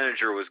sales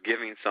manager was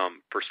giving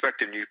some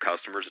prospective new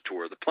customers a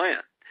tour of the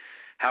plant.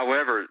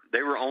 However,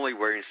 they were only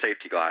wearing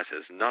safety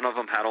glasses. None of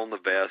them had on the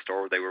vest,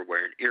 or they were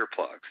wearing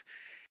earplugs.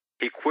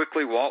 He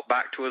quickly walked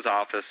back to his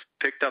office,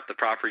 picked up the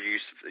proper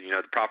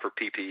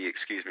PPE,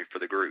 for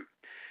the group.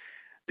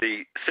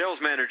 The sales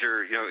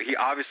manager, he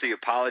obviously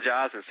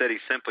apologized and said he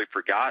simply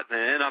forgot,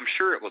 and I'm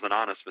sure it was an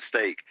honest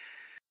mistake.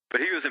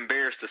 But he was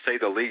embarrassed, to say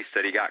the least,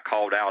 that he got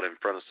called out in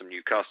front of some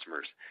new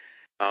customers.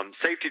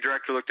 Safety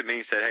director looked at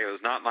me and said, hey, it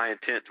was not my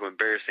intent to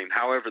embarrass him.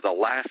 However, the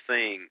last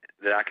thing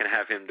that I can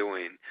have him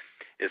doing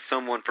is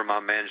someone from my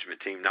management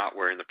team not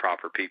wearing the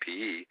proper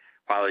PPE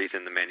while he's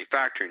in the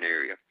manufacturing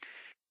area.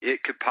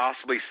 It could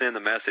possibly send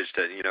the message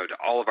to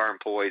all of our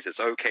employees it's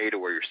okay to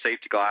wear your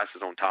safety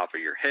glasses on top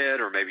of your head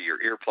or maybe your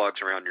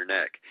earplugs around your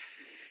neck.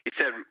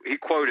 He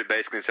quoted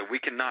basically and said, we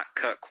cannot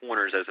cut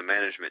corners as a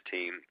management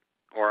team,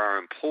 or our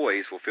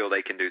employees will feel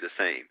they can do the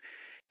same.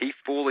 He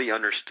fully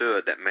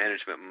understood that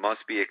management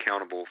must be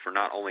accountable for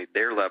not only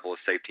their level of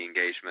safety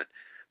engagement,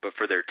 but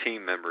for their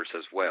team members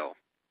as well.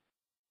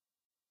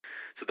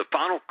 So the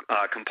final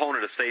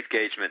component of safe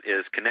engagement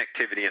is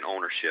connectivity and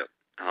ownership.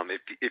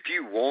 If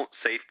you want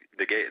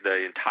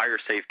the entire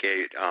safe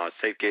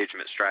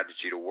engagement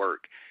strategy to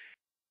work,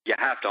 you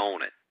have to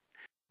own it.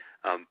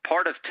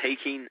 Part of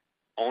taking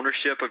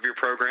ownership of your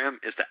program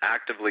is to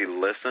actively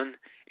listen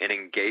and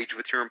engage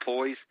with your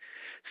employees.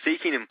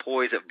 Seeking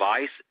employees'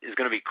 advice is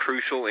going to be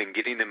crucial in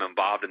getting them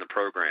involved in the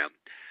program.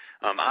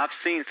 I've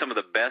seen some of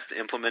the best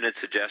implemented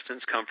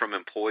suggestions come from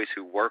employees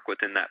who work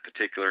within that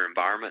particular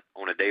environment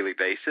on a daily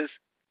basis.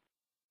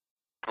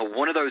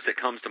 One of those that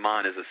comes to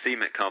mind is a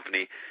cement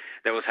company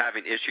that was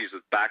having issues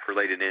with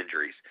back-related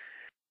injuries.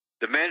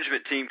 The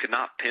management team could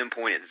not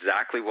pinpoint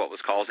exactly what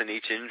was causing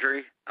each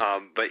injury,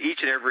 but each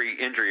and every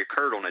injury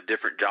occurred on a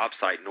different job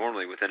site,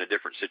 normally within a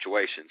different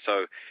situation.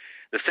 So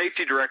the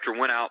safety director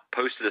went out,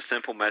 posted a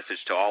simple message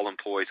to all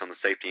employees on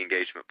the safety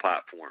engagement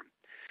platform.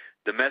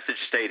 The message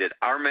stated,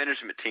 our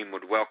management team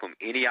would welcome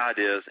any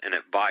ideas and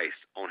advice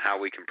on how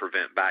we can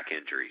prevent back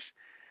injuries.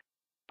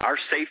 Our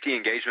safety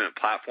engagement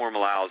platform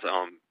allows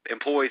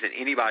employees and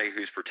anybody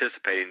who's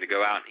participating to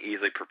go out and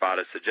easily provide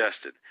a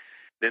suggestion.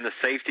 Then the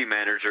safety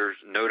manager is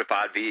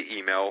notified via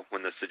email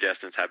when the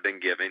suggestions have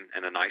been given,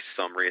 and a nice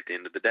summary at the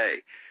end of the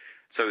day.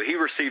 So he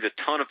received a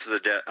ton of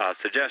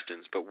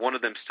suggestions, but one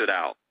of them stood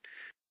out.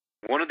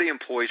 One of the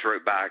employees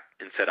wrote back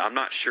and said, I'm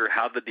not sure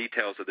how the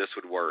details of this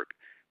would work,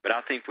 but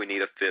I think we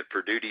need a fit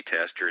for duty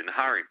test during the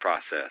hiring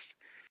process.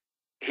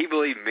 He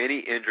believed many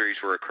injuries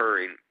were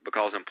occurring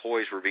because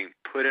employees were being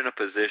put in a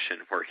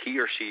position where he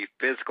or she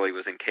physically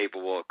was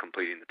incapable of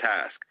completing the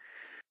task.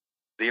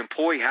 The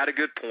employee had a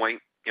good point,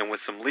 and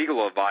with some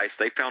legal advice,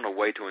 they found a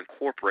way to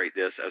incorporate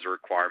this as a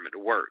requirement to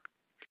work.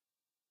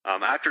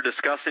 After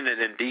discussing it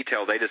in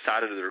detail, they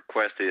decided to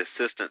request the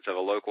assistance of a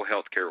local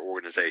healthcare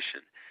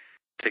organization.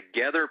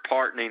 Together,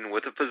 partnering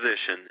with a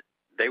physician,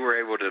 they were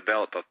able to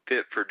develop a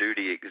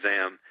fit-for-duty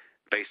exam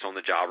based on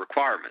the job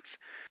requirements.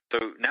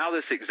 So now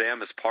this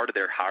exam is part of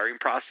their hiring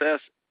process.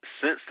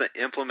 Since the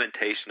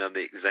implementation of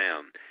the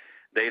exam,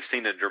 they've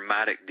seen a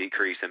dramatic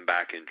decrease in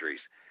back injuries.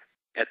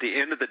 At the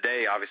end of the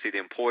day, obviously, the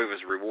employee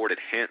was rewarded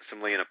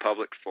handsomely in a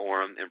public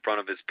forum in front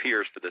of his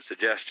peers for the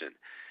suggestion.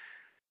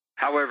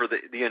 However,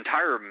 the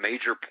entire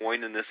major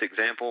point in this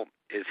example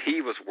is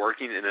he was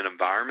working in an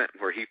environment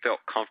where he felt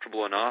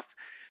comfortable enough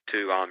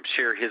to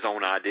share his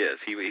own ideas.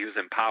 He was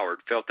empowered,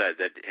 felt that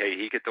hey,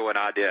 he could throw an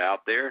idea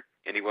out there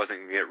and he wasn't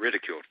going to get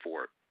ridiculed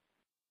for it.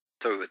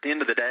 So at the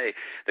end of the day,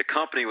 the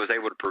company was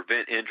able to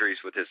prevent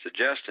injuries with his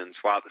suggestions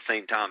while at the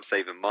same time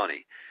saving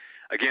money.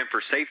 Again,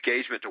 for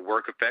SafeGagement to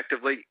work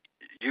effectively,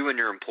 you and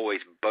your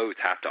employees both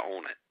have to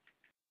own it.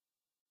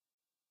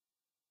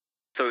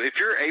 So if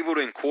you're able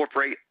to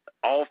incorporate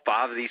all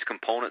 5 of these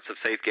components of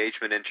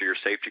SafeGagement into your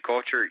safety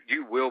culture,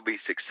 you will be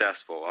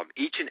successful.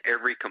 Each and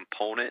every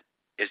component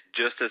is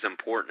just as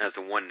important as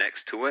the one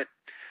next to it.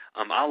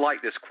 I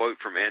like this quote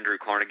from Andrew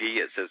Carnegie.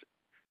 It says,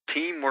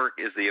 "Teamwork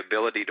is the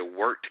ability to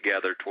work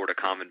together toward a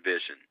common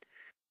vision,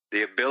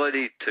 the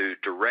ability to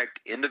direct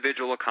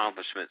individual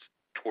accomplishments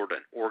toward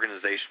an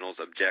organization's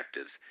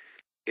objectives.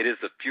 It is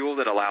the fuel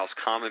that allows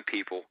common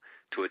people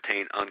to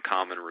attain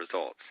uncommon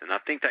results." And I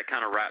think that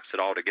kind of wraps it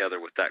all together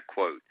with that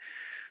quote.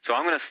 So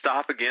I'm going to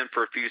stop again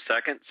for a few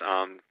seconds,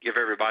 give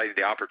everybody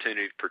the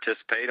opportunity to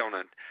participate on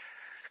a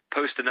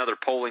post another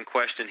polling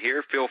question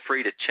here. Feel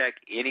free to check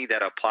any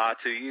that apply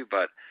to you,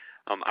 but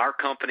our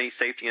company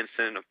safety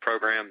incentive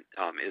program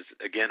is,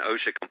 again,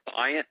 OSHA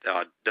compliant.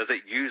 Does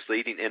it use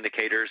leading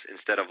indicators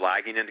instead of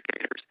lagging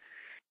indicators?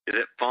 Is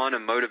it fun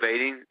and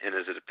motivating, and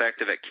is it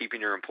effective at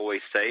keeping your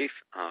employees safe?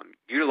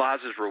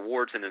 Utilizes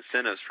rewards and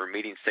incentives for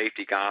meeting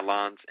safety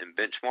guidelines and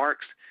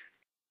benchmarks?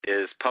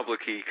 Is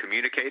publicly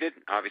communicated?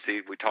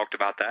 Obviously, we talked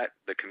about that,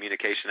 the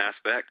communication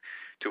aspect,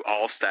 to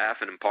all staff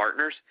and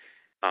partners.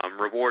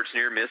 Rewards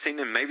near missing,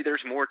 and maybe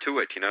there's more to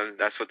it.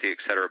 That's what the et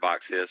cetera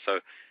box is. So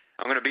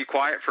I'm going to be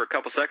quiet for a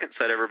couple seconds,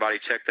 let everybody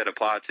check that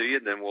apply to you,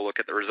 and then we'll look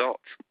at the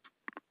results.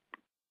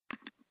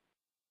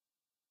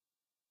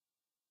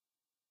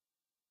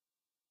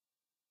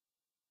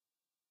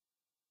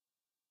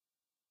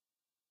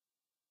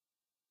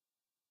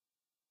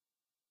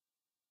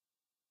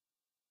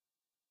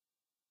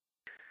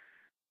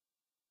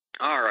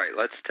 All right,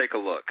 let's take a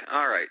look.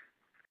 All right.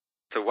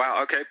 So,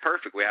 wow, okay,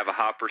 perfect. We have a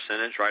high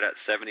percentage, right at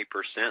 70%.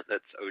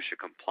 That's OSHA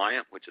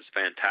compliant, which is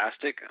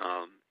fantastic.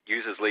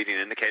 Uses leading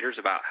indicators,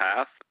 about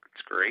half.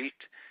 That's great.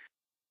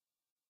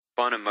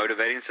 Fun and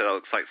motivating, so that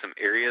looks like some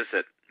areas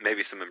that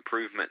maybe some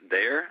improvement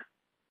there.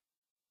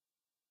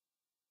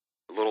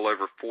 A little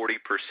over 40%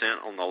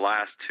 on the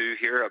last 2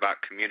 here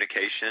about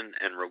communication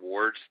and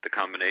rewards, the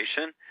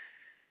combination.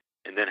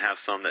 And then have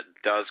some that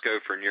does go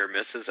for near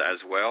misses as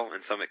well,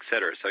 and some et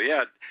cetera. So,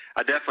 yeah,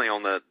 I definitely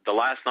on the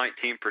last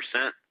 19%,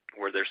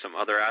 where there's some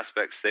other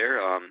aspects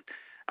there, I'm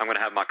going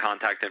to have my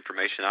contact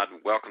information. I'd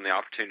welcome the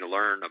opportunity to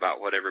learn about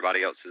what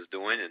everybody else is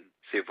doing and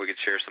see if we could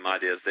share some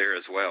ideas there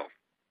as well.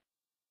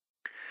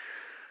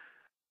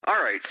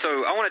 All right,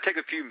 so I want to take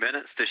a few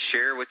minutes to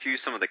share with you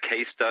some of the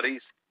case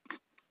studies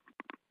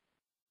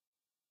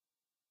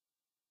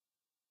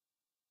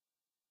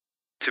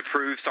to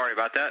prove, sorry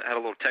about that, I had a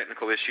little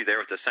technical issue there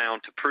with the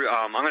sound. To prove,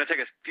 I'm going to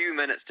take a few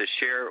minutes to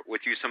share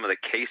with you some of the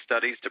case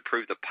studies to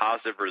prove the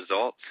positive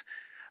results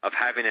of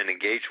having an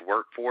engaged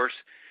workforce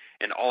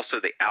and also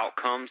the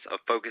outcomes of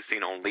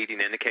focusing on leading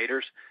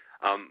indicators.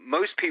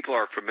 Most people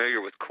are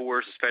familiar with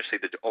Coors, especially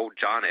the old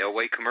John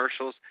Elway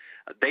commercials.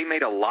 They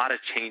made a lot of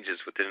changes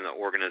within the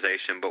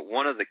organization, but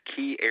one of the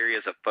key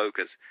areas of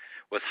focus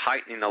was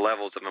heightening the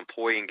levels of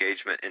employee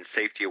engagement and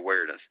safety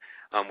awareness.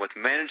 With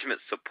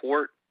management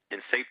support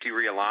and safety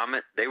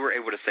realignment, they were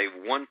able to save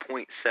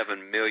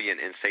 $1.7 million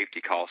in safety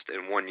costs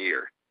in 1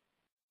 year.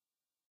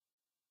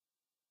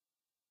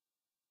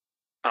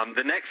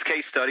 The next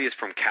case study is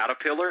from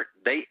Caterpillar.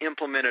 They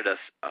implemented a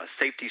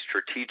safety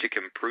strategic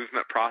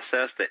improvement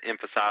process that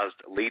emphasized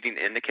leading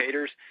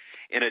indicators.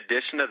 In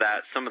addition to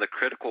that, some of the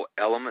critical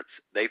elements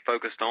they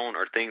focused on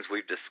are things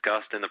we've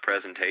discussed in the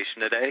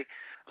presentation today.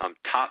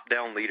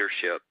 Top-down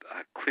leadership,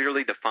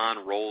 clearly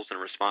defined roles and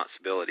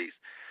responsibilities,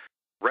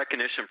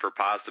 recognition for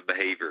positive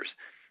behaviors.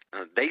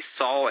 They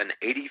saw an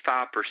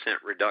 85%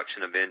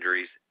 reduction of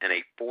injuries and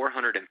a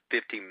 $450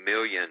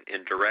 million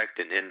in direct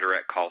and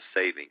indirect cost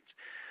savings.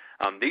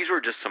 These were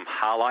just some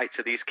highlights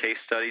of these case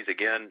studies.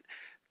 Again,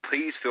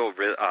 please feel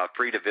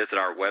free to visit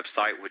our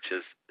website, which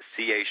is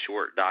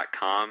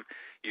cashort.com.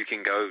 You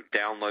can go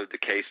download the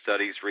case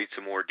studies, read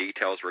some more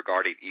details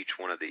regarding each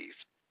one of these.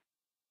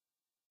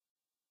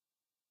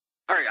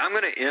 All right, I'm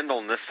going to end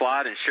on this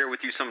slide and share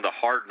with you some of the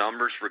hard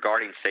numbers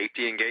regarding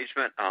safety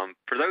engagement.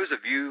 For those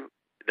of you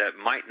that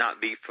might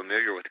not be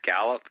familiar with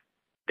Gallup,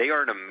 They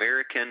are an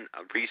American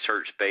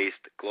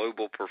research-based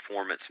global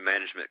performance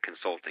management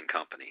consulting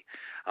company.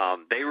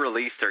 They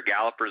released their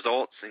Gallup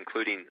results,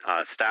 including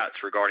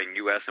stats regarding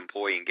U.S.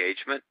 employee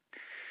engagement.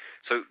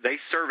 So they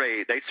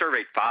surveyed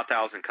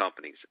 5,000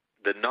 companies.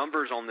 The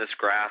numbers on this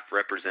graph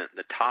represent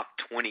the top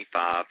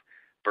 25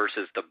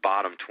 versus the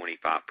bottom 25%.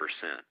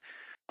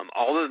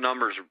 All of the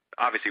numbers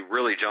obviously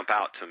really jump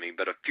out to me,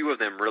 but a few of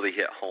them really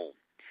hit home.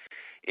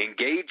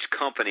 Engaged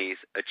companies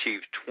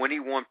achieved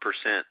 21%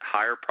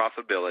 higher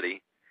profitability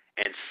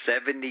and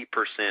 70%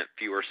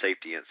 fewer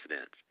safety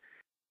incidents.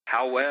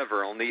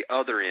 However, on the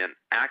other end,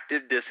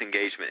 active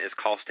disengagement is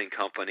costing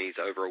companies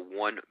over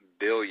 $1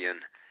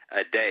 billion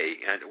a day,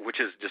 which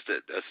is just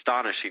an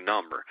astonishing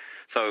number.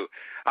 So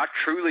I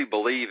truly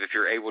believe if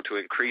you're able to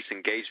increase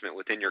engagement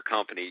within your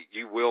company,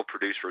 you will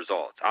produce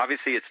results.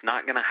 Obviously, it's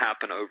not going to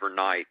happen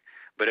overnight,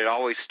 but it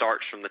always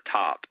starts from the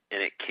top,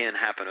 and it can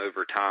happen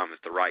over time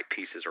if the right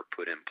pieces are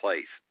put in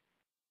place.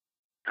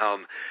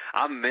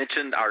 I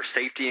mentioned our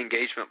safety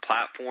engagement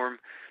platform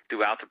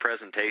throughout the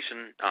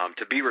presentation.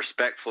 To be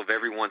respectful of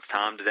everyone's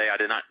time today, I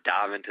did not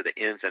dive into the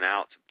ins and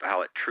outs of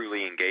how it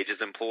truly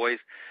engages employees.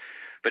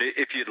 But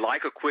if you'd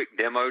like a quick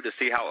demo to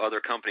see how other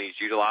companies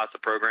utilize the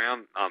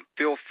program,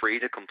 feel free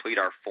to complete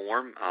our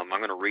form. I'm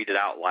going to read it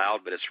out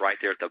loud, but it's right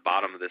there at the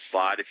bottom of this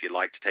slide if you'd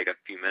like to take a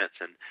few minutes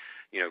and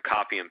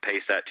copy and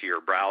paste that to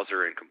your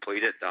browser and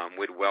complete it.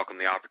 We'd welcome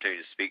the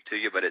opportunity to speak to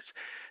you, but it's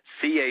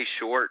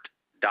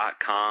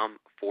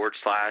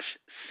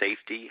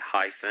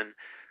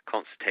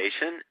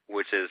cashort.com/safety-consultation,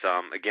 which is,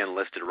 again,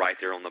 listed right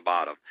there on the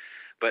bottom.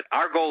 But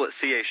our goal at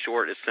CA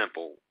Short is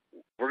simple.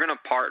 We're going to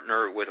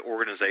partner with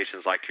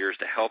organizations like yours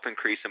to help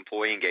increase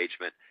employee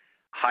engagement,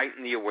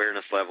 heighten the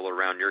awareness level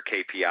around your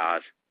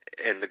KPIs,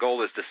 and the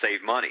goal is to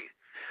save money.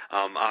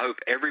 I hope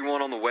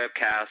everyone on the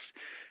webcast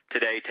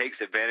today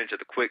takes advantage of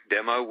the quick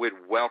demo.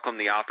 We'd welcome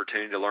the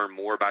opportunity to learn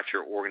more about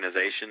your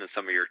organization and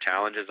some of your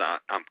challenges.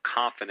 I'm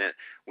confident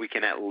we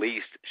can at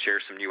least share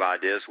some new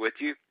ideas with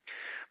you.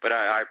 But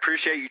I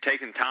appreciate you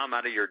taking time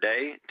out of your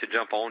day to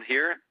jump on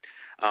here.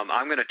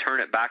 I'm going to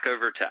turn it back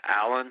over to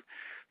Alan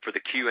for the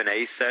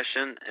Q&A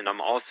session, and I'm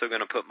also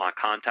going to put my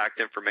contact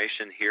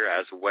information here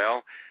as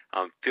well.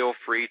 Feel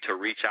free to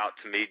reach out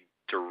to me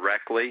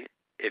directly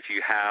if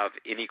you have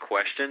any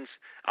questions.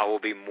 I will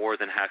be more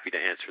than happy to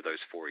answer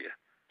those for you.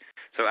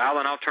 So,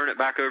 Alan, I'll turn it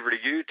back over to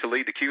you to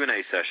lead the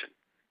Q&A session.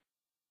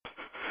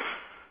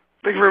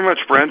 Thank you very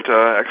much, Brent.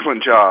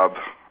 Excellent job.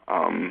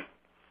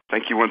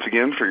 Thank you once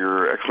again for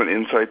your excellent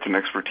insights and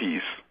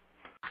expertise.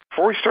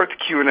 Before we start the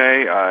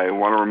Q&A, I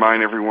want to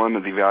remind everyone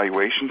of the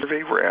evaluation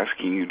survey we're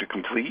asking you to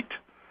complete.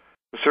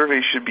 The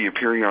survey should be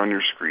appearing on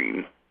your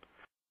screen.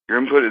 Your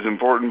input is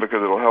important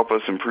because it will help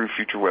us improve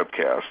future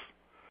webcasts.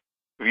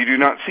 If you do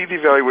not see the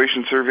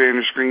evaluation survey on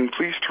your screen,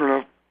 please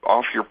turn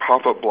off your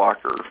pop-up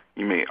blocker.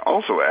 You may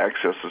also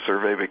access the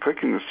survey by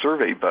clicking the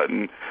survey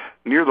button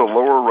near the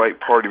lower right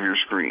part of your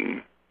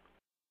screen.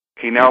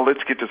 Okay, now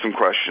let's get to some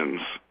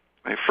questions.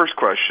 My first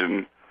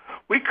question.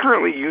 We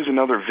currently use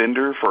another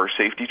vendor for our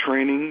safety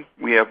training.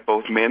 We have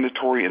both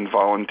mandatory and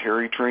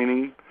voluntary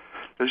training.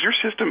 Does your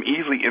system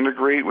easily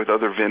integrate with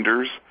other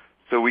vendors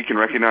so we can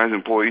recognize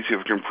employees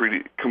who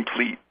complete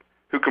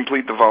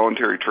the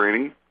voluntary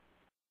training?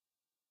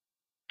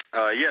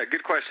 Yeah,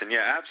 good question.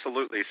 Yeah,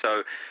 absolutely.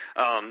 So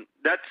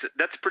that's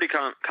a pretty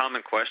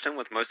common question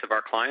with most of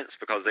our clients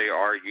because they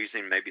are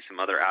using maybe some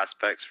other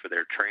aspects for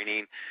their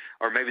training,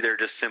 or maybe they're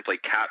just simply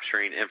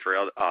capturing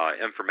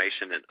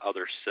information in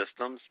other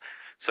systems.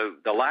 So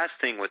the last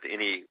thing with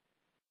any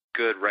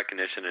good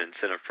recognition and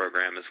incentive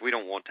program is we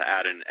don't want to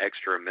add an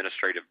extra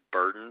administrative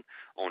burden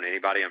on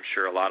anybody. I'm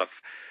sure a lot of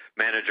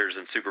managers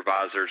and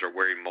supervisors are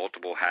wearing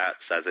multiple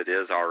hats as it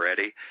is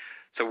already.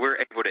 So we're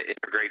able to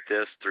integrate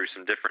this through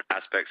some different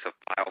aspects of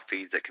file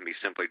feeds that can be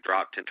simply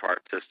dropped into our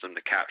system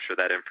to capture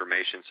that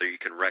information so you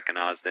can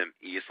recognize them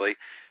easily.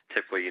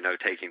 Typically,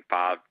 taking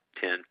 5,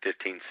 10,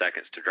 15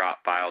 seconds to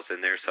drop files in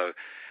there. So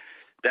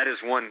that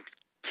is one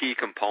key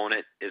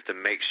component, is to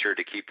make sure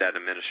to keep that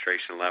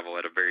administration level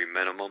at a very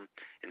minimum,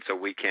 and so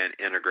we can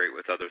integrate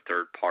with other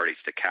third parties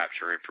to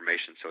capture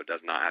information so it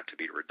does not have to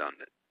be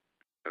redundant.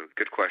 So,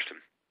 good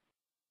question.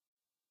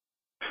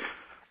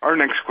 Our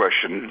next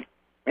question.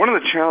 One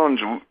of the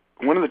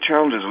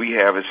challenges we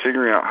have is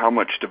figuring out how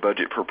much to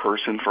budget per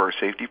person for our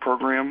safety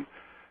program.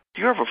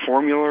 Do you have a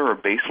formula or a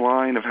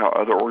baseline of how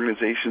other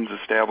organizations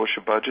establish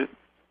a budget?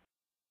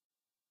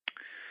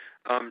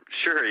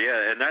 Sure,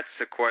 yeah, and that's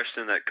the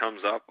question that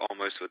comes up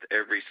almost with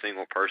every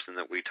single person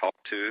that we talk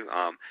to.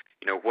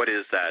 What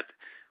is that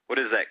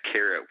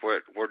carrot?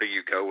 Where do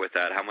you go with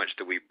that? How much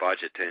do we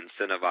budget to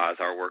incentivize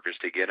our workers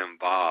to get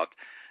involved?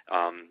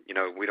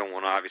 We don't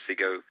want to obviously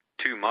go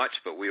too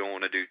much, but we don't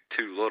want to do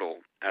too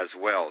little as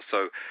well.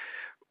 So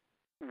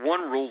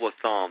one rule of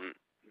thumb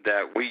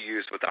that we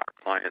use with our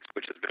clients,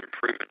 which has been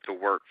proven to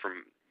work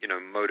from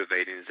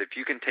motivating, is if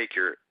you can take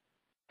your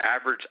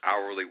average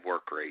hourly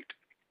work rate,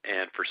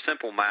 and for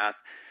simple math,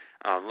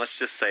 Let's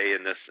just say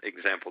in this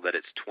example that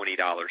it's $20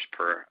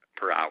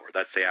 per hour.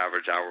 That's the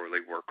average hourly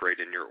work rate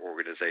in your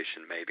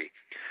organization maybe.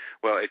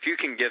 Well, if you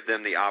can give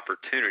them the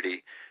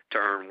opportunity to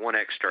earn one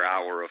extra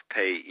hour of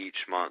pay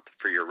each month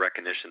for your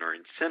recognition or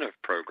incentive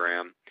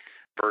program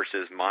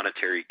versus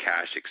monetary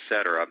cash,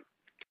 etc.,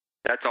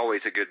 that's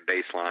always a good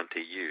baseline to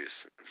use.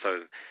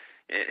 So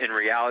in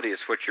reality,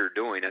 it's what you're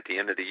doing at the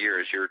end of the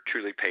year is you're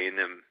truly paying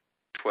them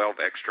 12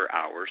 extra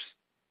hours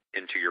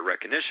into your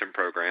recognition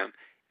program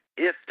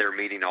if they're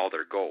meeting all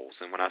their goals.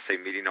 And when I say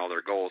meeting all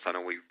their goals, I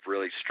know we've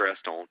really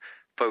stressed on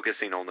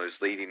focusing on those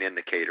leading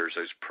indicators,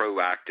 those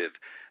proactive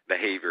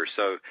behaviors.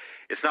 So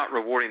it's not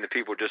rewarding the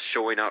people just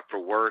showing up for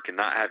work and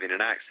not having an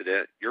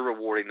accident. You're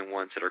rewarding the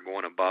ones that are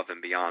going above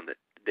and beyond, that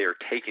they're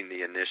taking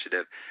the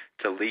initiative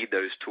to lead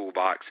those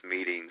toolbox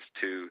meetings,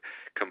 to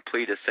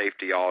complete a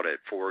safety audit,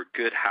 for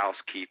good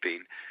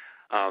housekeeping.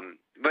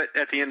 But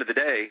at the end of the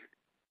day,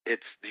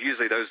 it's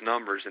usually those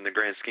numbers in the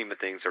grand scheme of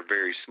things are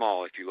very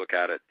small if you look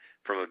at it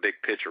from a big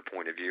picture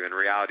point of view. In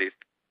reality, if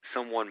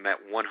someone met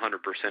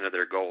 100% of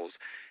their goals,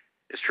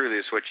 it's truly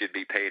is what you'd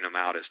be paying them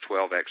out as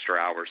 12 extra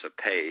hours of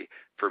pay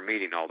for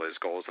meeting all those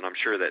goals. And I'm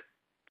sure that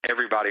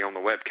everybody on the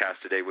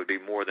webcast today would be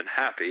more than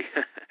happy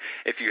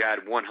if you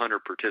had 100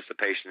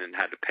 participation and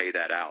had to pay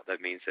that out.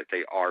 That means that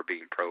they are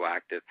being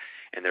proactive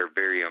and they're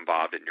very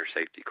involved in your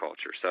safety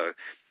culture. So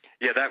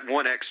yeah, that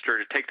one extra,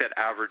 to take that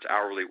average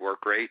hourly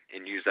work rate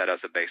and use that as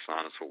a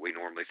baseline is what we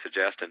normally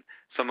suggest. And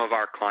some of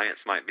our clients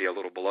might be a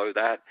little below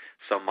that.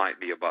 Some might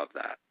be above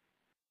that.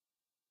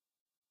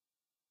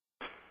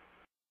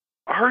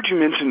 I heard you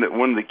mention that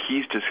one of the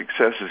keys to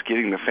success is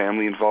getting the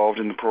family involved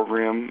in the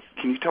program.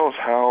 Can you tell us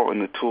how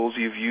and the tools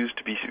you've used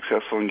to be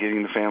successful in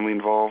getting the family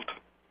involved?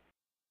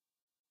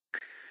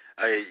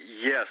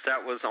 Yes,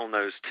 that was on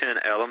those 10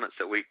 elements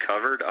that we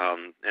covered,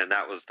 and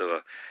that was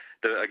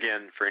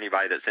again, for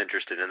anybody that's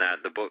interested in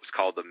that, the book's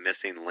called The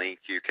Missing Link.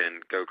 You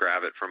can go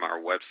grab it from our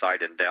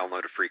website and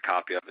download a free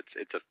copy of it.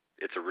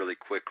 It's a really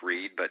quick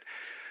read, but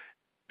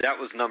that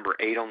was number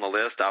 8 on the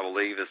list, I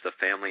believe, is the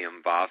family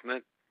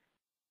involvement.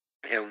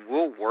 And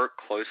we'll work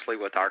closely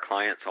with our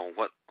clients on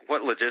what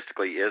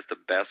logistically is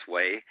the best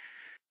way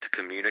to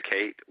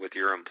communicate with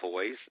your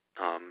employees.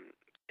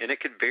 And it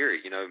could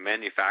vary.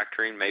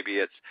 Manufacturing, maybe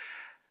it's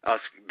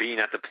us being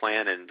at the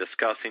plant and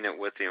discussing it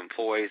with the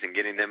employees and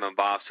getting them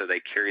involved so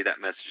they carry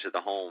that message to the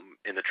home.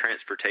 In the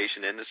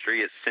transportation industry,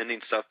 it's sending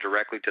stuff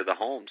directly to the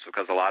homes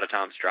because a lot of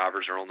times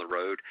drivers are on the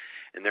road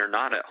and they're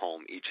not at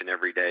home each and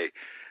every day.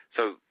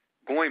 So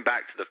going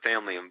back to the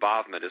family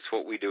involvement is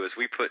what we do is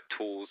we put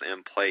tools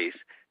in place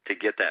to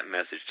get that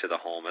message to the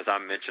home. As I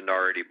mentioned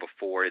already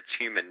before, it's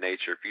human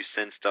nature. If you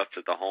send stuff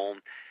to the home,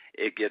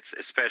 it gets,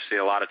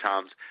 especially a lot of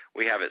times,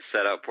 we have it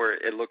set up where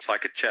it looks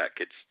like a check.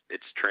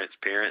 It's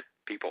transparent.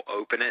 People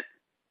open it.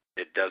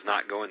 It does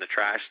not go in the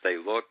trash. They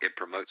look. It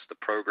promotes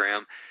the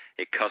program.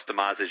 It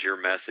customizes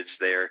your message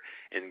there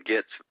and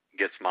gets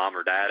mom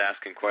or dad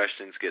asking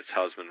questions, gets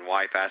husband and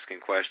wife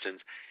asking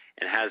questions,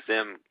 and has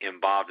them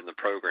involved in the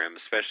program,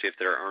 especially if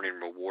they're earning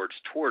rewards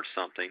towards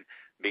something,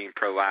 being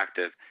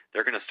proactive.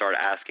 They're going to start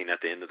asking at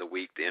the end of the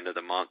week, the end of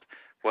the month,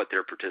 what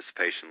their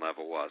participation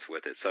level was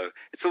with it. So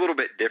it's a little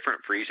bit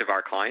different for each of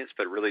our clients,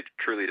 but it really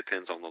truly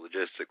depends on the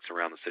logistics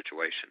around the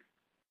situation.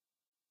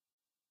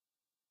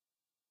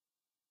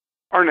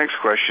 Our next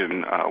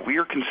question, we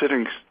are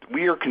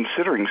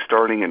considering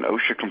starting an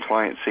OSHA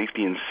compliant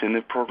safety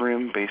incentive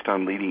program based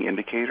on leading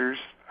indicators.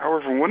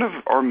 However, one of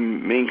our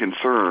main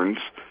concerns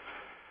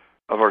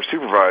of our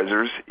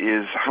supervisors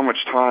is how much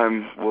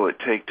time will it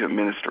take to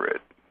administer it.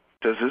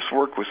 Does this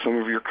work with some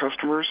of your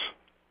customers?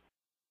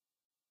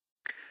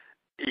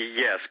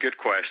 Yes, good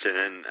question.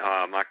 And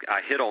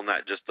I hit on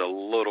that just a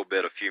little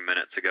bit a few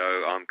minutes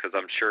ago because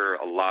I'm sure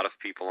a lot of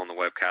people on the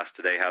webcast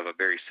today have a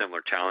very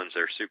similar challenge.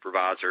 They're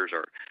supervisors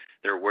or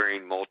they're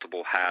wearing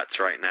multiple hats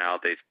right now.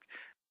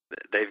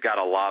 They've got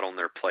a lot on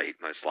their plate,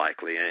 most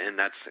likely, and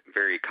that's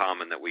very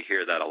common that we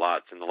hear that a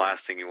lot. And the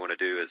last thing you want to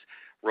do is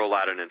roll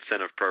out an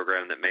incentive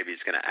program that maybe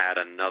is going to add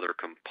another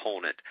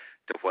component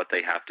to what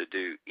they have to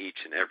do each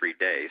and every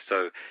day.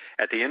 So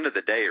at the end of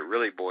the day, it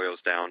really boils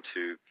down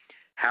to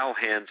how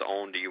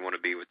hands-on do you want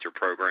to be with your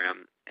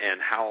program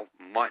and how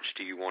much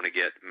do you want to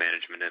get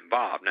management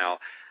involved. Now,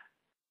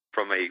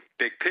 from a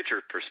big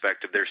picture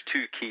perspective, there's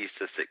 2 keys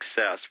to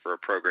success for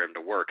a program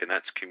to work, and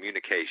that's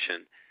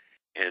communication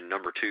and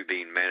number 2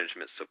 being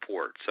management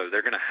support. So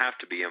they're going to have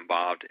to be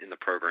involved in the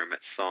program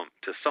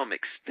to some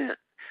extent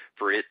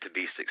for it to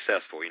be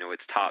successful.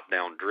 It's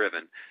top-down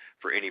driven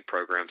for any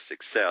program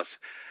success.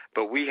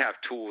 But we have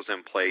tools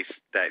in place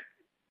that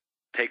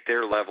take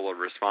their level of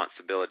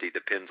responsibility,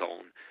 depends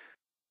on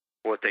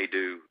what they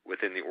do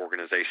within the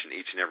organization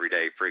each and every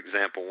day. For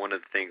example, one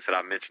of the things that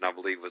I mentioned, I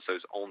believe, was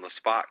those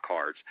on-the-spot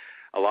cards.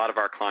 A lot of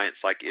our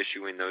clients like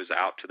issuing those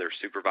out to their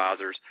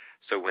supervisors,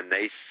 so when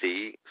they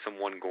see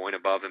someone going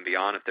above and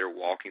beyond, if they're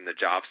walking the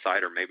job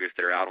site or maybe if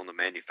they're out on the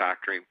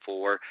manufacturing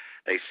floor,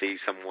 they see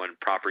someone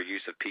proper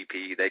use of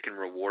PPE, they can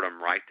reward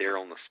them right there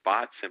on the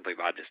spot simply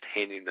by just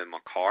handing them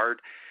a card.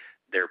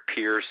 their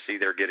peers see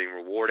they're getting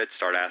rewarded,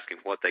 start asking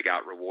what they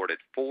got rewarded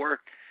for.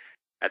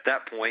 At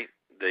that point,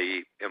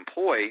 the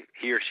employee,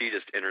 he or she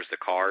just enters the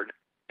card,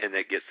 and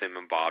that gets them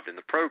involved in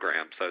the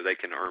program so they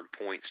can earn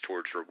points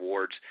towards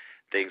rewards,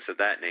 things of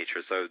that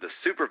nature. So the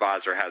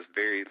supervisor has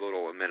very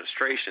little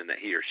administration that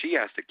he or she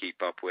has to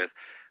keep up with,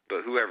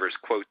 but whoever's,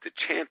 quote, the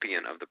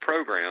champion of the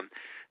program,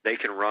 they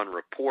can run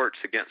reports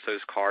against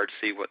those cards,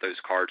 see what those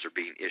cards are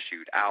being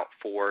issued out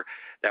for.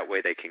 That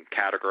way they can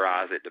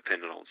categorize it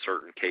depending on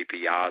certain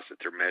KPIs that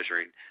they're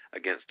measuring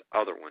against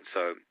other ones.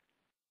 So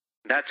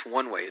that's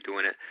one way of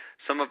doing it.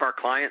 Some of our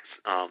clients,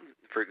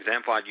 for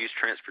example, I'd use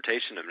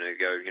transportation a minute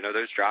ago.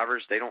 Those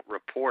drivers, they don't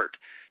report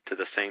to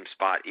the same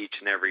spot each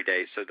and every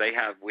day. So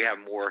we have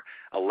more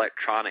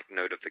electronic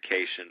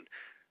notification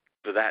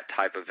for that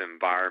type of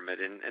environment.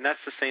 And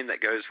that's the same that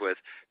goes with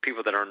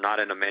people that are not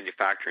in a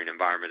manufacturing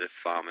environment. If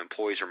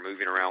employees are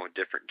moving around with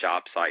different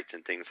job sites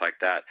and things like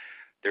that,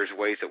 there's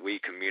ways that we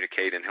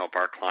communicate and help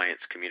our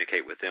clients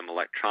communicate with them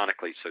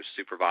electronically so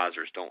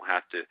supervisors don't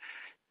have to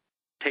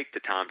take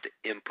the time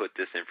to input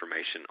this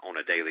information on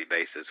a daily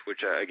basis,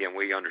 which, again,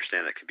 we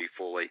understand that could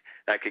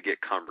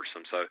get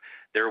cumbersome. So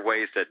there are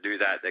ways that do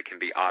that can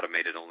be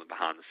automated on the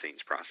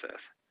behind-the-scenes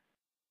process.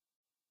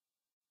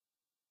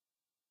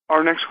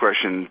 Our next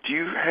question, do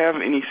you have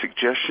any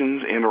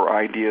suggestions and or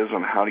ideas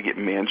on how to get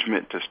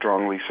management to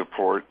strongly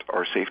support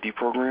our safety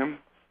program?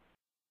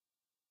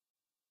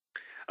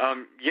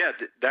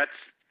 That's,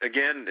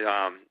 again,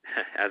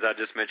 as I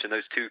just mentioned,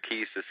 those two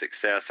keys to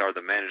success are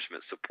the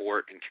management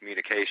support and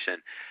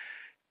communication.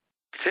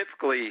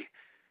 Typically,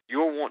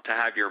 you'll want to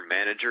have your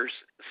managers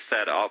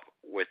set up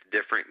with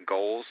different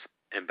goals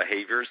and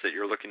behaviors that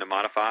you're looking to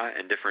modify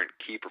and different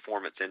key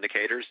performance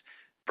indicators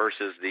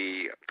versus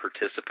the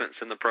participants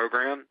in the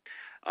program.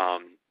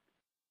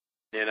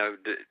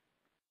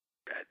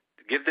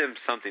 Give them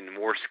something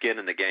more skin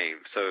in the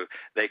game so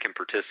they can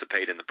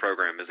participate in the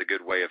program is a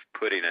good way of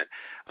putting it.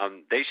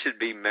 They should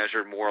be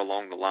measured more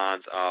along the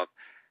lines of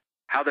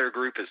how their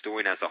group is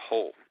doing as a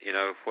whole,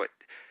 what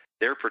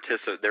their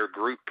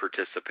group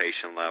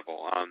participation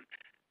level. Our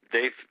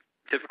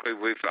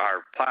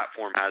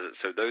platform has it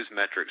so those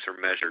metrics are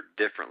measured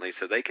differently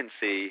so they can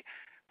see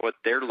what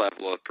their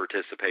level of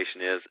participation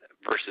is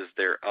versus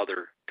their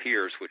other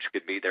peers, which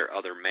could be their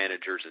other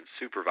managers and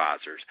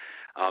supervisors.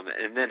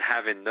 And then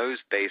having those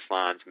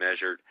baselines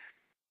measured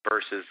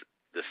versus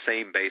the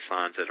same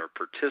baselines that our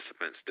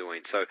participants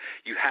doing. So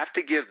you have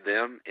to give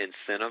them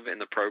incentive in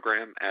the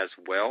program as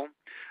well.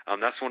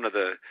 That's one of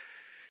the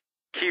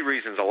key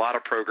reasons a lot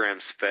of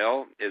programs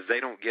fail is they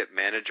don't get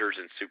managers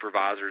and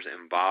supervisors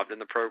involved in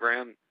the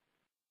program.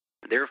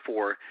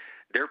 Therefore,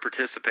 their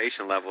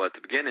participation level at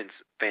the beginning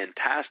is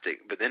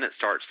fantastic, but then it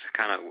starts to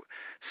kind of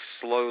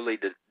slowly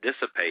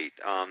dissipate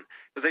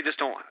because they just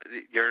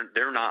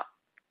they're not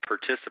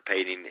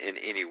participating in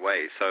any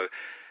way. So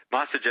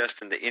my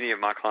suggestion to any of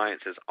my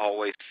clients is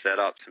always set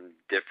up some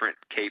different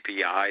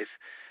KPIs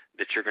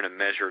that you're going to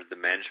measure the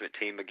management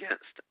team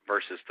against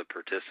versus the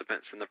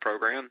participants in the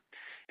program,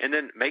 and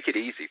then make it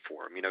easy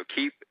for them.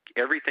 Keep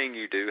everything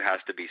you do has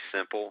to be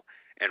simple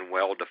and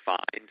well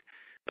defined.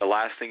 The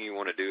last thing you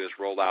want to do is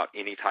roll out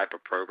any type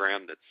of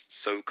program that's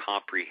so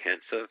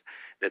comprehensive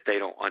that they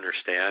don't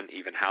understand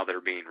even how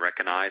they're being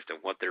recognized and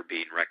what they're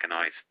being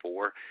recognized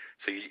for.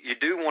 So you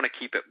do want to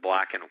keep it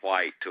black and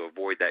white to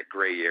avoid that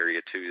gray area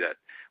too that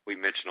we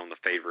mentioned on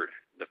the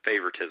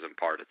favoritism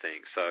part of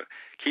things. So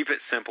keep it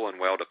simple and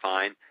well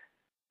defined,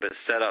 but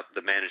set up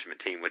the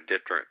management team with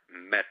different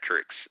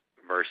metrics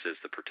versus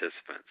the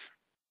participants.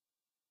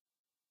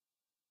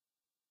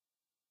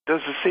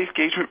 Does the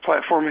SafeGagement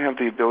platform have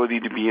the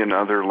ability to be in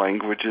other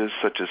languages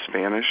such as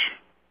Spanish?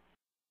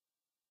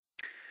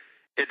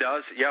 It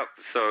does, yep.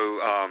 So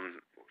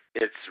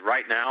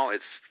right now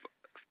it's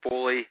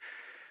fully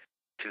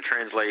can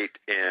translate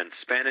in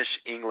Spanish,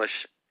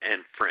 English,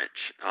 and French.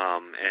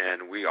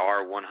 And we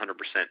are 100%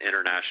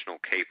 international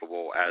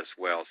capable as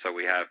well. So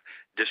we have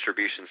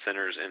distribution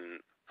centers in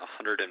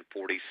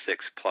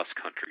 146 plus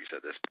countries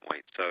at this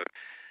point. So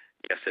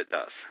yes, it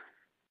does.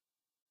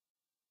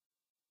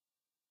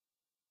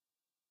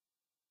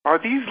 Are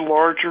these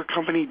larger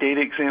company data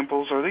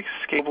examples, are they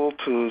scalable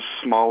to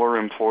smaller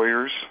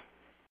employers?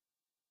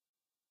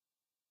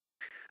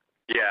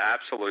 Yeah,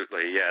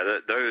 absolutely. Yeah,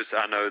 those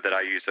I know that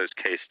I use those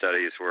case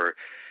studies where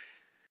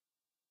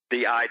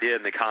the idea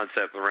and the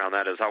concept around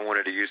that is I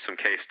wanted to use some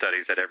case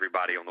studies that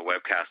everybody on the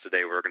webcast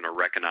today were going to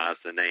recognize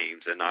the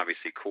names. And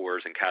obviously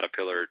Coors and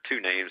Caterpillar are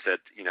two names that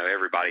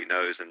everybody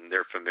knows and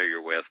they're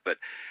familiar with, but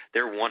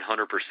they're 100%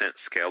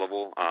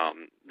 scalable.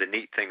 The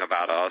neat thing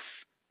about us,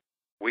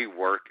 we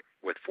work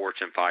with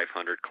Fortune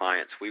 500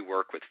 clients. We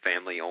work with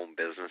family-owned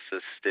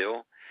businesses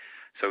still.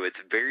 So it's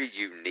very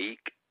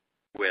unique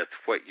with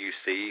what you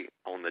see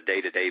on the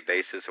day-to-day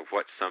basis of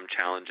what some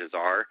challenges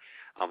are.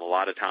 A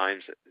lot of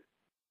times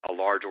a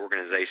large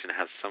organization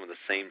has some of the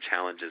same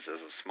challenges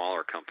as a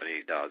smaller company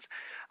does.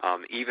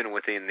 Even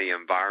within the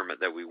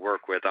environment that we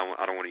work with,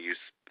 I don't want to use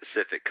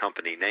specific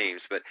company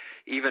names, but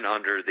even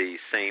under the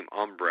same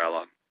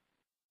umbrella,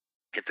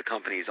 if the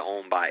company is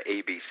owned by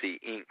ABC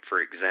Inc.,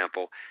 for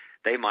example,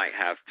 they might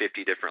have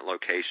 50 different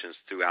locations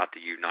throughout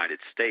the United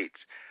States.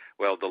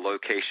 Well, the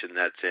location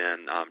that's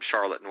in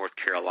Charlotte, North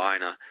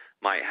Carolina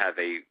might have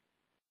a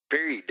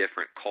very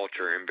different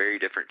culture and very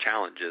different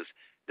challenges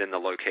than the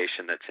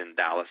location that's in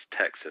Dallas,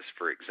 Texas,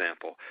 for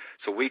example.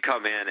 So we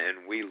come in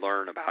and we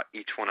learn about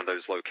each one of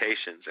those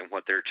locations and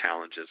what their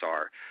challenges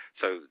are.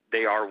 So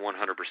they are 100%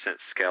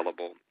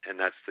 scalable, and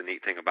that's the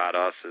neat thing about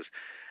us is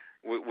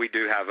we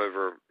do have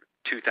over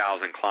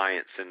 2,000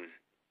 clients, and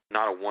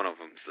not a one of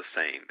them is the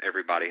same.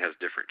 Everybody has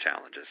different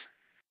challenges.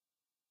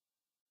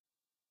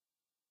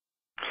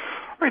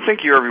 All right,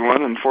 thank you,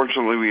 everyone.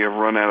 Unfortunately, we have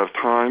run out of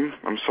time.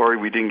 I'm sorry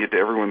we didn't get to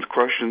everyone's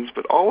questions,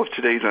 but all of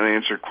today's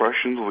unanswered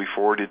questions will be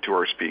forwarded to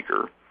our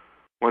speaker.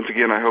 Once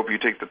again, I hope you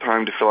take the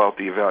time to fill out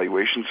the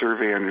evaluation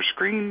survey on your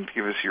screen to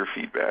give us your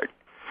feedback.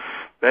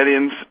 That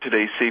ends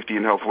today's Safety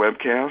and Health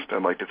webcast.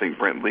 I'd like to thank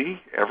Brent Lee,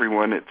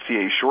 everyone at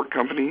CA Short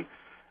Company,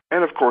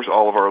 and, of course,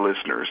 all of our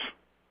listeners.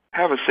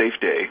 Have a safe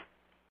day.